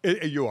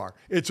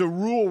a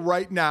rule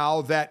right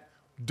now that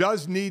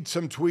does need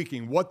some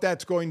tweaking. What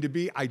that's going to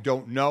be, I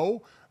don't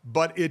know,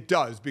 but it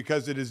does,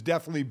 because it has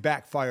definitely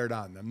backfired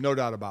on them. No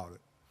doubt about it.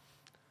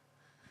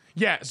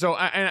 Yeah, so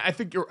I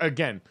think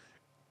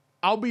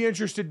I'll be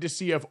interested to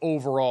see if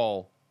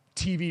overall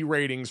TV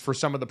ratings for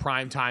some of the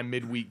primetime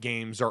midweek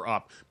games are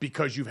up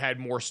because you've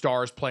had more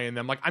stars playing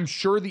them. Like, I'm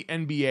sure the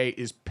NBA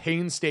is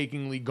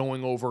painstakingly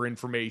going over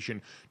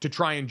information to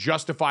try and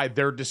justify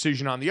their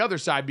decision on the other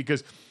side,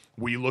 because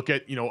we look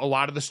at, a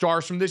lot of the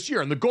stars from this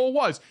year, and the goal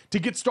was to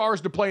get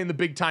stars to play in the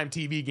big-time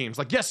TV games.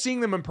 Like, yes,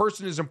 seeing them in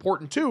person is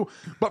important too,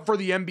 but for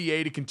the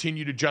NBA to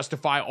continue to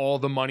justify all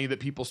the money that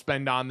people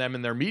spend on them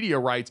and their media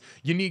rights,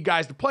 you need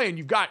guys to play, and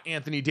you've got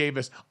Anthony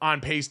Davis on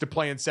pace to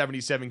play in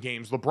 77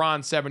 games,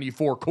 LeBron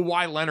 74,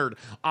 Kawhi Leonard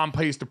on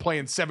pace to play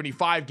in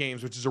 75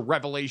 games, which is a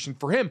revelation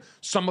for him.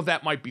 Some of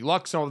that might be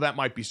luck, some of that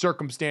might be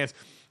circumstance.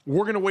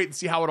 We're going to wait and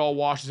see how it all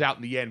washes out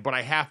in the end, but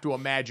I have to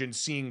imagine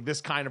seeing this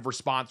kind of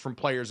response from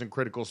players in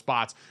critical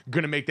spots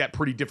going to make that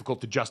pretty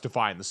difficult to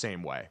justify in the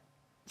same way.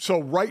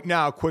 So right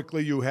now,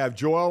 quickly, you have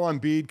Joel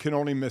Embiid can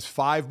only miss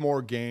 5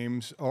 more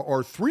games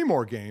or 3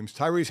 more games.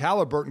 Tyrese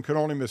Halliburton can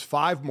only miss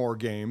 5 more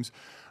games.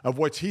 Of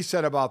what he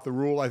said about the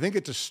rule, I think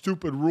it's a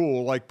stupid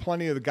rule, like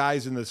plenty of the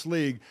guys in this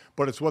league,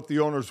 but it's what the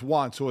owners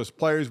want. So as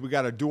players, we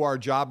got to do our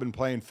job in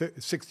playing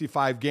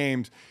 65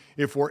 games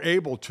if we're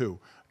able to.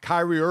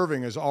 Kyrie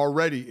Irving is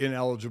already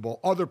ineligible.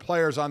 Other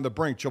players on the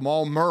brink,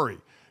 Jamal Murray,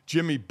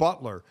 Jimmy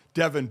Butler,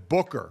 Devin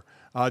Booker,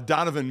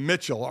 Donovan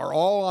Mitchell, are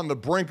all on the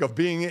brink of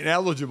being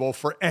ineligible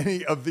for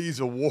any of these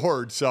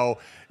awards. So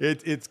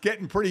it's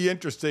getting pretty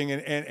interesting,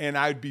 and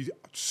it'd be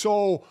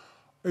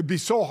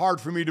so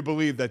hard for me to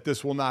believe that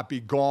this will not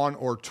be gone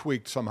or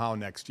tweaked somehow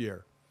next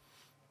year.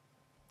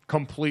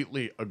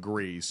 Completely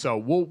agree. So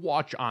we'll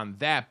watch on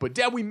that. But,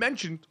 Dad, we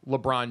mentioned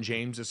LeBron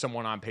James as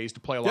someone on pace to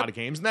play a lot of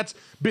games, and that's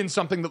been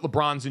something that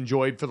LeBron's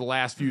enjoyed for the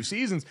last few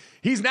seasons.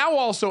 He's now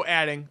also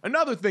adding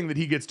another thing that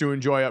he gets to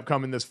enjoy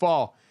upcoming this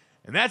fall,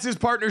 and that's his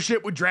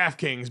partnership with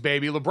DraftKings,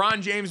 baby.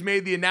 LeBron James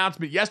made the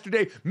announcement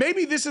yesterday.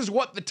 Maybe this is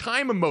what the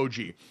time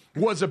emoji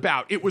was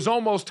about. It was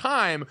almost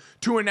time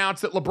to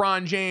announce that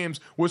LeBron James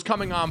was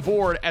coming on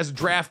board as a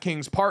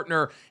DraftKings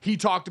partner. He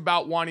talked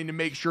about wanting to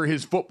make sure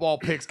his football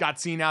picks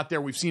got seen out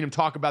there. We've seen him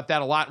talk about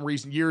that a lot in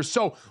recent years.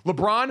 So,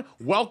 LeBron,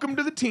 welcome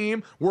to the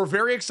team. We're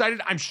very excited.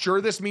 I'm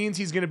sure this means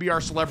he's going to be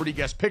our celebrity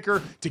guest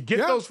picker to get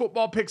those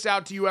football picks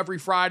out to you every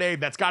Friday.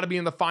 That's got to be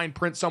in the fine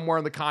print somewhere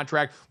in the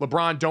contract.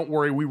 LeBron, don't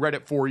worry. We read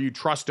it for you.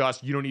 Trust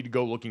us. You don't need to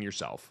go looking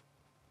yourself.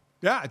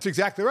 Yeah, it's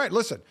exactly right.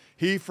 Listen,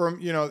 he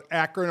from,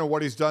 Akron and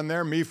what he's done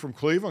there, me from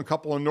Cleveland, a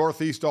couple of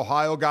Northeast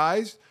Ohio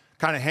guys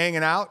kind of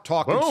hanging out,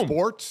 talking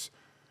sports.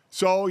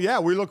 So, yeah,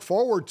 we look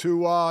forward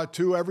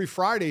to every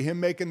Friday him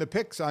making the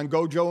picks on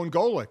Gojo and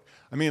Golic.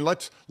 I mean,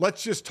 let's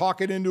just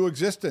talk it into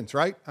existence,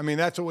 right? I mean,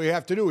 that's what we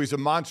have to do. He's a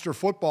monster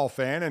football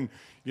fan, and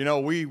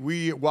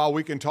we while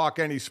we can talk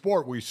any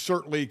sport, we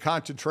certainly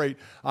concentrate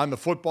on the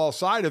football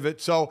side of it.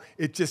 So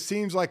it just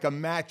seems like a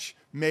match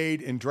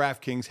made in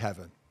DraftKings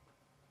heaven.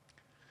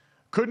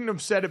 Couldn't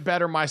have said it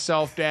better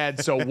myself,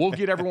 Dad. So we'll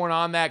get everyone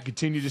on that,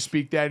 continue to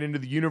speak that into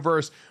the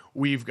universe.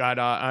 We've got,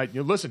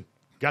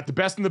 got the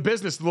best in the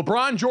business. The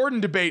LeBron Jordan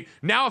debate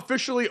now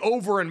officially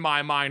over in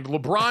my mind.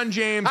 LeBron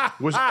James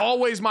was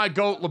always my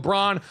GOAT.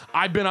 LeBron,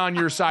 I've been on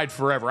your side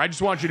forever. I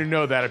just want you to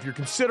know that. If you're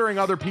considering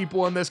other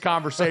people in this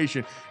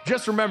conversation,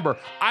 just remember,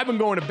 I've been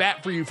going to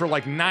bat for you for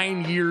like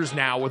 9 years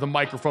now with a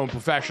microphone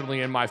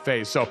professionally in my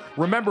face. So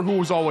remember who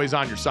was always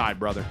on your side,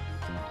 brother.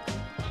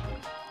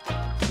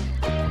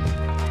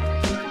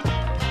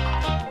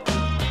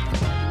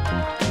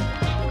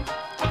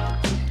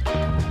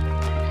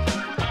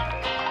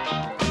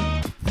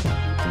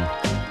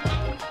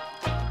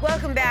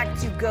 Back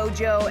to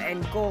Gojo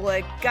and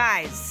Golic.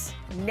 Guys,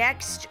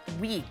 next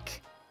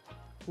week,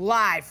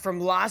 live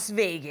from Las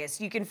Vegas,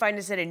 you can find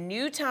us at a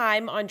new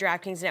time on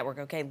DraftKings Network,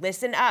 okay?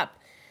 Listen up.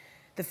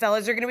 The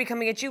fellas are going to be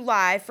coming at you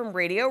live from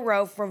Radio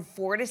Row from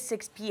 4 to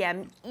 6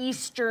 p.m.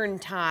 Eastern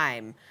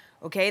Time,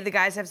 okay? The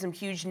guys have some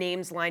huge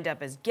names lined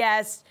up as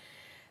guests.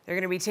 They're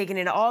going to be taking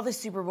in all the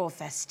Super Bowl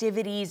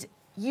festivities.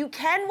 You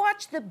can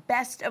watch the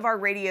best of our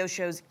radio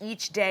shows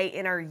each day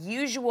in our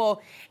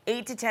usual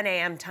 8 to 10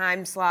 a.m.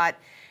 time slot.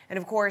 And,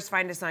 of course,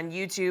 find us on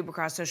YouTube,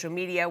 across social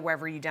media,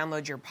 wherever you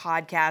download your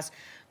podcast.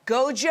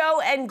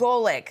 Gojo and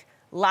Golic,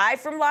 live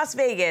from Las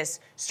Vegas,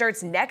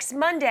 starts next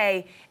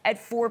Monday at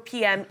 4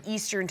 p.m.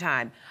 Eastern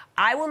Time.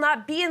 I will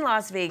not be in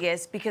Las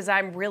Vegas because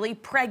I'm really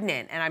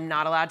pregnant and I'm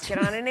not allowed to get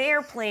on an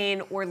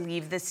airplane or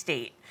leave the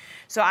state.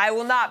 So I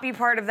will not be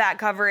part of that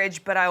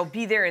coverage, but I will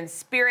be there in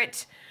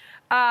spirit.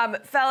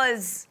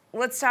 Fellas,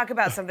 let's talk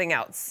about something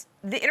else.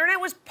 The internet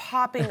was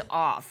popping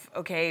off,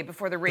 okay,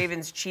 before the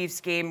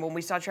Ravens-Chiefs game when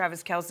we saw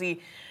Travis Kelce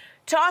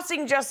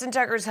tossing Justin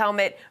Tucker's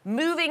helmet,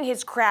 moving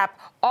his crap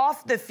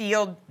off the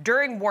field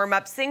during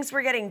warm-ups. Things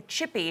were getting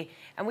chippy,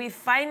 and we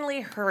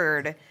finally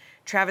heard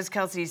Travis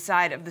Kelce's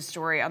side of the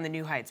story on the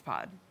New Heights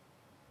pod.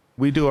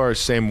 We do our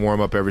same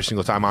warm-up every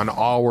single time on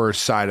our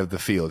side of the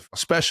field.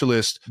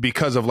 Specialists,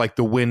 because of like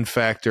the wind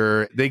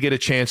factor, they get a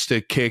chance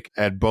to kick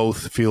at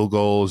both field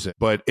goals.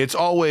 But it's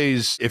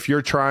always, if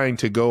you're trying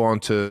to go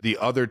onto the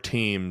other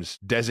team's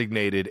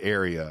designated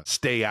area,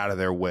 stay out of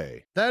their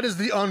way. That is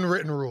the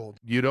unwritten rule.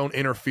 You don't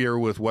interfere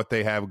with what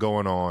they have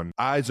going on.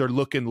 Eyes are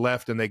looking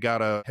left and they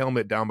got a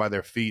helmet down by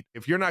their feet.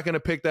 If you're not going to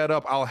pick that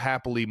up, I'll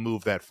happily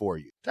move that for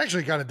you. It's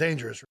actually kind of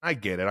dangerous. I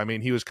get it. I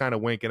mean, he was kind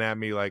of winking at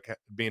me, like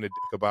being a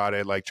dick about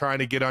it, like trying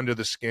to get under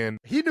the skin.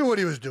 He knew what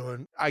he was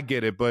doing. I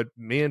get it, but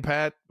me and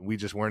Pat, we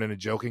just weren't in a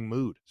joking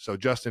mood. So,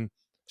 Justin,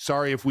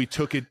 sorry if we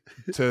took it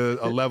to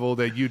a level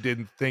that you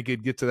didn't think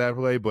it'd get to that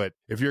way, but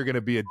if you're going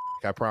to be a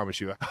dick, I promise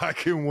you, I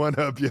can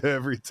one-up you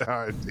every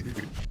time,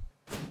 dude.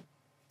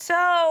 So,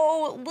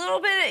 a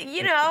little bit,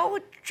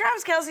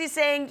 Travis Kelce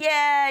saying,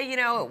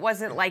 it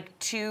wasn't like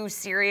too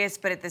serious,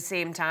 but at the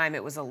same time,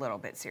 it was a little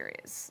bit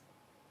serious.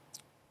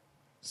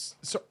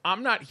 So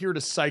I'm not here to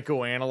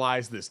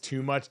psychoanalyze this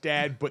too much,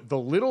 Dad, but the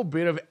little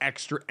bit of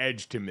extra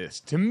edge to this,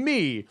 to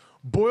me,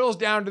 boils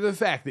down to the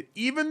fact that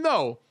even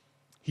though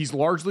he's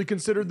largely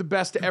considered the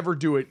best to ever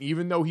do it,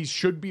 even though he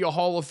should be a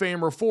Hall of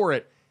Famer for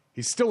it,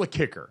 he's still a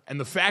kicker. And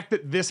the fact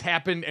that this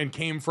happened and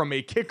came from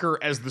a kicker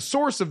as the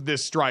source of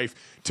this strife,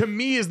 to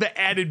me is the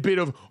added bit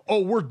of,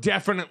 we're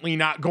definitely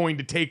not going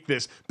to take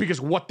this, because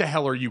what the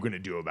hell are you going to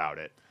do about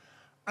it?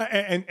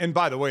 And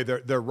by the way,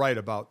 they're right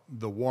about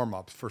the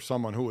warm-ups for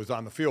someone who was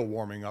on the field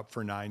warming up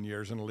for 9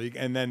 years in the league.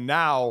 And then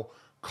now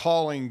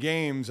calling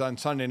games on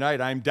Sunday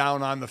night, I'm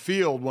down on the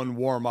field when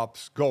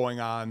warm-ups going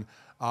on.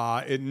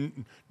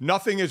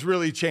 Nothing has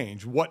really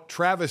changed. What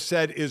Travis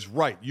said is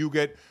right.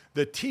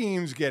 The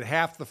teams get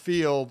half the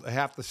field,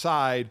 half the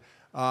side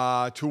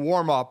to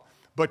warm up,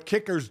 but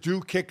kickers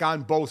do kick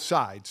on both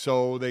sides,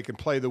 so they can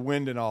play the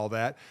wind and all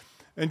that.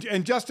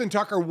 And Justin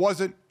Tucker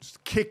wasn't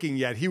kicking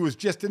yet. He was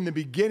just in the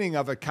beginning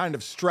of a kind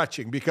of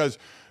stretching, because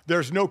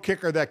there's no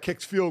kicker that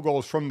kicks field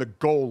goals from the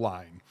goal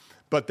line.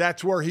 But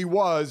that's where he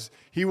was.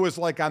 He was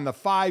like on the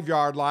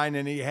 5-yard line,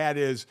 and he had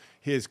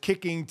his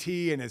kicking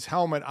tee and his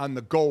helmet on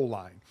the goal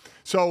line.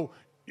 So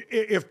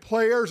if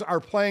players are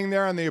playing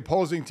there on the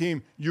opposing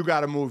team, you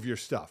got to move your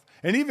stuff.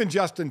 And even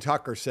Justin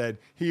Tucker said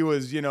he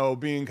was,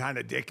 being kind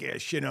of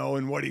dickish,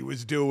 in what he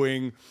was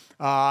doing,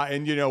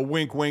 and,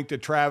 wink, wink to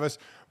Travis.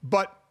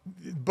 But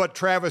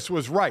Travis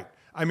was right.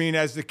 I mean,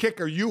 as the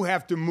kicker, you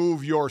have to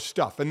move your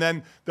stuff. And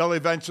then they'll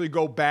eventually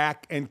go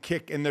back and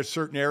kick in there's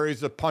certain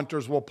areas. The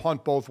punters will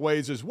punt both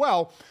ways as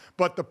well.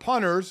 But the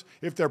punters,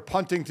 if they're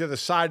punting to the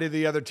side of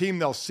the other team,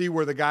 they'll see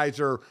where the guys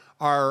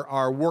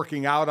are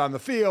working out on the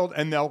field,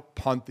 and they'll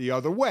punt the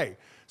other way.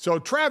 So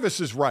Travis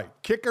is right.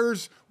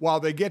 Kickers, while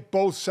they get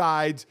both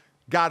sides,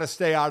 got to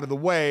stay out of the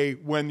way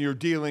when you're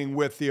dealing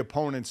with the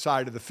opponent's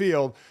side of the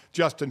field.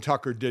 Justin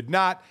Tucker did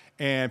not,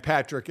 and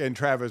Patrick and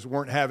Travis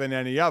weren't having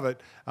any of it,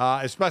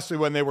 especially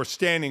when they were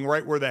standing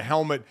right where the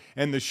helmet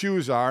and the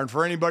shoes are. And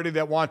for anybody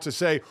that wants to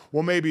say,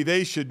 well, maybe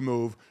they should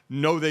move,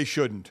 no, they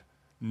shouldn't.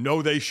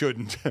 No, they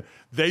shouldn't.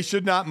 They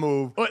should not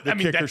move. The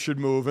kicker should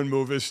move and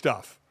move his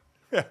stuff.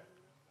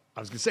 I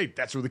was going to say,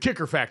 that's where the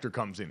kicker factor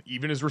comes in.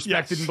 Even as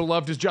respected and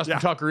beloved as Justin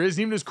Tucker is,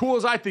 even as cool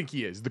as I think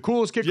he is, the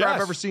coolest kicker I've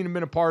ever seen him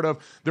been a part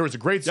of. There was a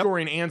great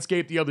story in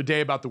Anscape the other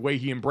day about the way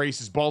he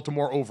embraces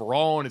Baltimore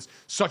overall and is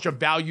such a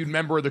valued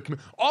member of the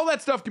community. All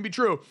that stuff can be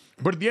true,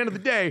 but at the end of the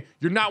day,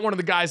 you're not one of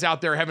the guys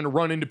out there having to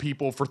run into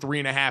people for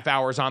 3.5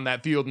 hours on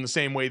that field in the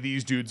same way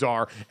these dudes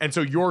are. And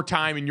so your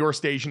time and your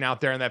station out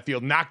there in that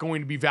field not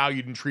going to be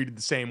valued and treated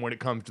the same when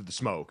it comes to the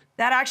smoke.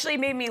 That actually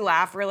made me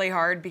laugh really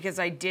hard because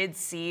I did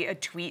see a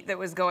tweet that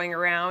was going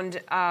around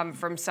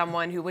from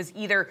someone who was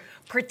either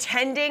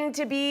pretending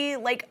to be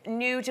like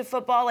new to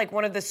football, like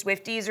one of the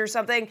Swifties or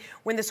something.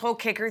 When this whole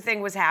kicker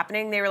thing was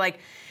happening, they're like,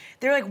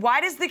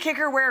 why does the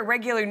kicker wear a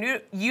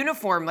regular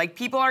uniform? Like,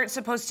 people aren't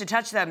supposed to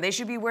touch them. They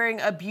should be wearing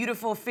a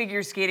beautiful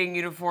figure skating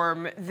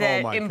uniform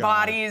that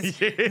embodies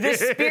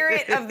the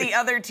spirit of the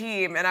other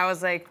team. And I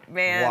was like,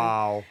 man,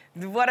 wow,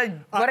 what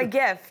a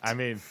gift. I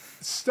mean,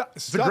 stuff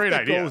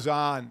that goes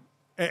on,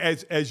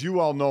 as you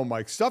all know,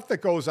 Mike, stuff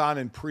that goes on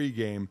in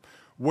pregame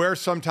where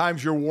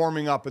sometimes you're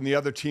warming up and the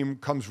other team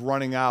comes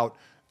running out.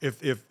 If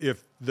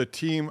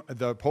the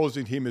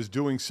opposing team is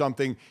doing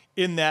something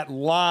in that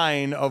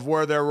line of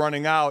where they're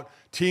running out,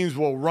 teams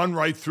will run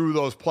right through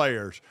those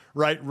players,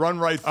 right? Run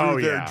right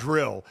through their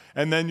drill.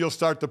 And then you'll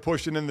start the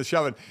pushing and the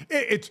shoving.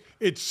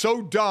 It's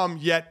so dumb,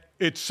 yet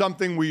it's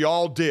something we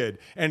all did.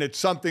 And it's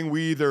something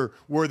we either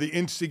were the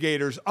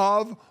instigators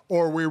of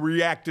or we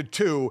reacted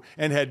to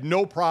and had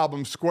no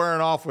problem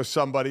squaring off with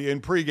somebody in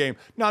pregame.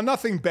 Now,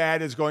 nothing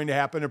bad is going to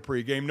happen in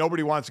pregame.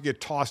 Nobody wants to get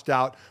tossed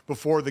out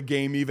before the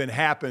game even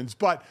happens.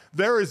 But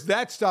there is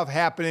that stuff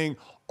happening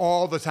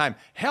all the time.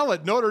 Hell,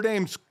 at Notre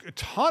Dame's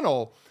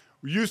tunnel,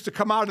 we used to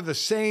come out of the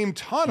same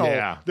tunnel.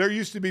 Yeah. There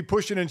used to be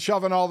pushing and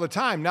shoving all the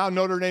time. Now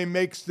Notre Dame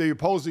makes the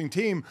opposing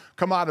team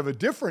come out of a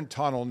different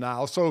tunnel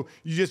now, so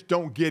you just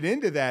don't get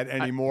into that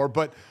anymore.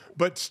 But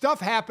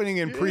stuff happening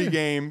in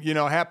pregame,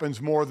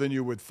 happens more than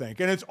you would think,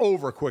 and it's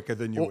over quicker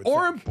than you would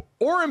think.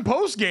 Or in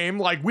postgame,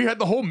 like we had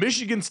the whole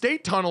Michigan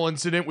State tunnel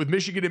incident with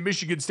Michigan and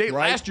Michigan State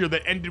last year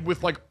that ended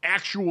with like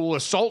actual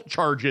assault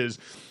charges,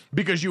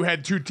 because you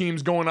had two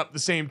teams going up the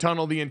same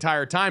tunnel the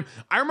entire time.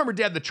 I remember,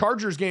 Dad, the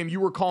Chargers game you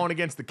were calling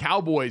against the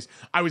Cowboys.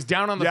 I was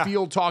down on the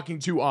field talking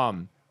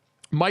to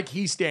Mike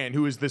Heastan,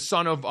 who is the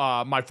son of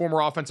my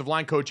former offensive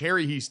line coach,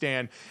 Harry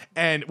Heastan,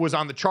 and was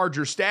on the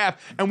Chargers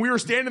staff. And we were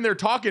standing there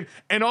talking,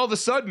 and all of a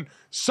sudden,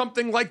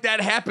 something like that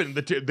happened.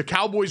 The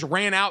Cowboys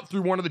ran out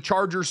through one of the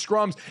Chargers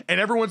scrums, and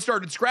everyone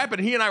started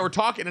scrapping. He and I were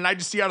talking, and I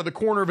just see out of the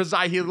corner of his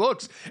eye, he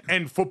looks.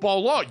 And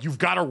football law, you've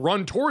got to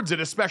run towards it,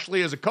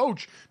 especially as a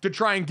coach, to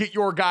try and get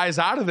your guys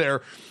out of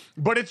there.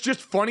 But it's just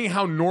funny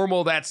how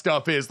normal that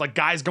stuff is. Like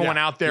guys going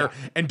out there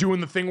and doing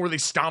the thing where they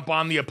stomp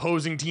on the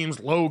opposing team's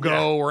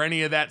logo or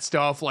any of that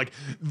stuff. Like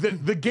the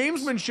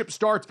gamesmanship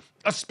starts,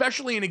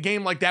 especially in a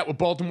game like that with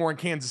Baltimore and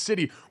Kansas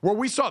City, where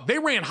we saw they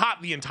ran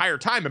hot the entire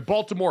time. And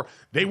Baltimore,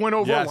 they went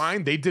over a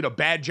line. They did a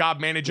bad job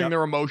managing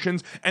their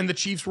emotions, and the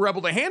Chiefs were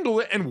able to handle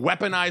it and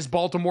weaponize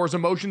Baltimore's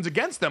emotions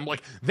against them.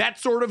 Like that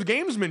sort of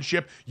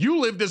gamesmanship, you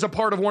lived as a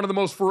part of one of the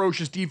most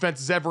ferocious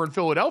defenses ever in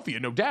Philadelphia,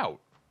 no doubt.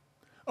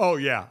 Oh,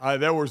 yeah.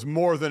 There was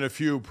more than a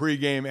few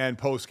pregame and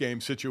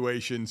postgame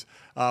situations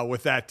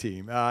with that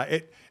team.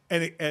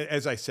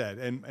 As I said,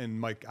 and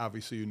Mike,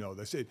 obviously you know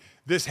this,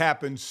 this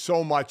happens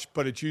so much,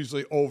 but it's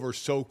usually over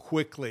so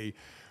quickly.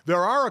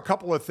 There are a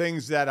couple of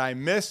things that I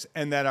miss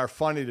and that are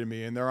funny to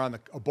me, and they're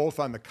both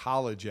on the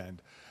college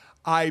end.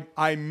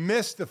 I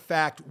miss the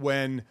fact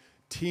when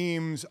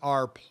teams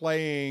are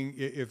playing,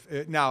 if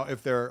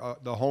they're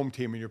the home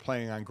team and you're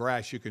playing on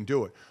grass, you can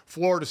do it.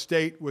 Florida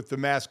State with the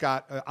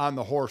mascot on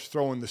the horse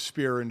throwing the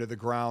spear into the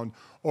ground,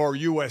 or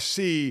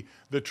USC,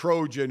 the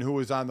Trojan who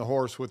is on the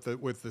horse with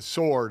the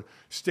sword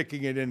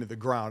sticking it into the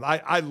ground.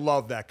 I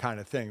love that kind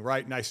of thing,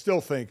 right? And I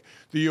still think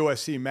the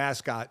USC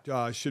mascot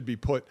should be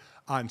put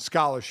on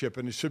scholarship,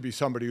 and it should be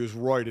somebody who's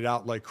roided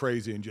out like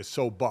crazy and just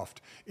so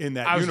buffed in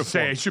that uniform. I was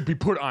saying it should be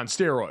put on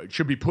steroids.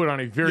 Should be put on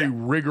a very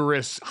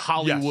rigorous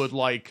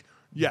Hollywood-like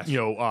Yes.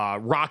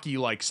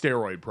 Rocky-like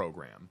steroid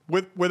program.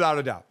 Without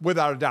a doubt.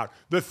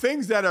 The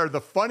things that are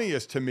the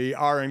funniest to me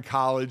are in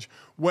college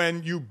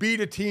when you beat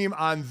a team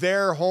on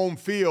their home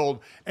field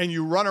and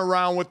you run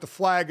around with the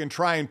flag and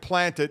try and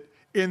plant it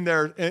in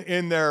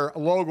their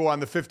logo on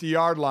the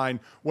 50-yard line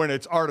when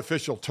it's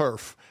artificial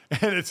turf.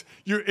 And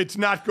it's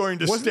not going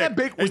to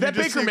stick. Was that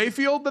Baker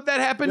Mayfield that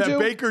happened to?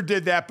 Baker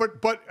did that,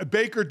 but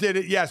Baker did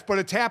it, yes. But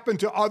it's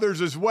happened to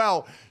others as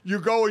well. You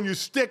go and you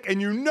stick,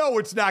 and you know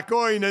it's not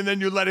going, and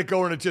then you let it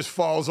go, and it just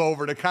falls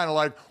over. And it kind of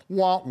like,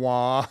 wah,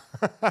 wah.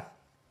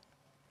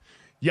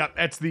 Yeah,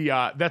 that's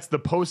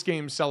the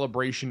post-game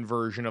celebration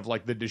version of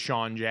like the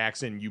Deshaun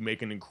Jackson, you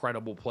make an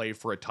incredible play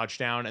for a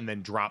touchdown and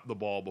then drop the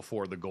ball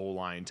before the goal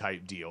line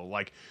type deal.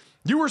 Like,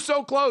 you were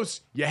so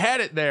close, you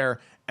had it there,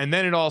 and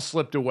then it all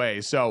slipped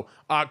away. So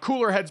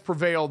cooler heads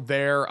prevailed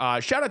there.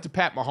 Shout out to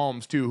Pat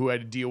Mahomes, too, who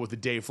had to deal with a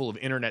day full of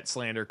internet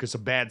slander because a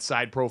bad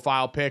side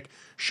profile pic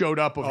showed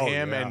up of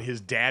him and his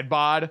dad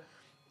bod,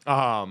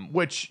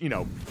 which,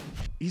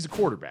 he's a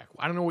quarterback.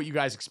 I don't know what you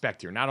guys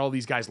expect here. Not all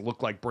these guys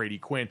look like Brady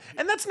Quinn.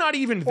 And that's not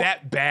even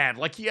that bad.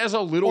 Like, he has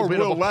a little bit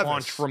of a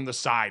punch from the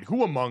side.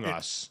 Who among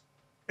us?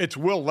 It's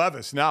Will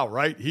Levis now,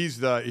 right? He's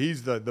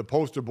the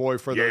poster boy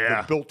for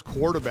the built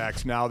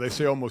quarterbacks now. They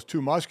say almost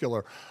too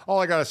muscular. All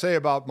I got to say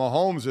about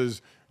Mahomes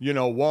is,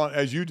 one,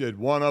 as you did,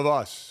 one of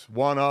us,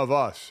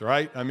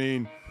 right? I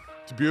mean,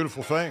 it's a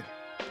beautiful thing.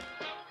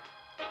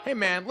 Hey,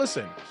 man,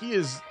 listen, he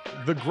is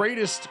the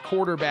greatest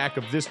quarterback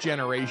of this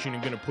generation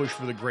and going to push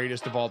for the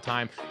greatest of all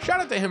time.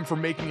 Shout out to him for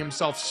making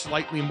himself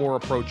slightly more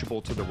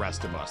approachable to the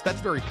rest of us.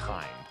 That's very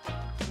kind.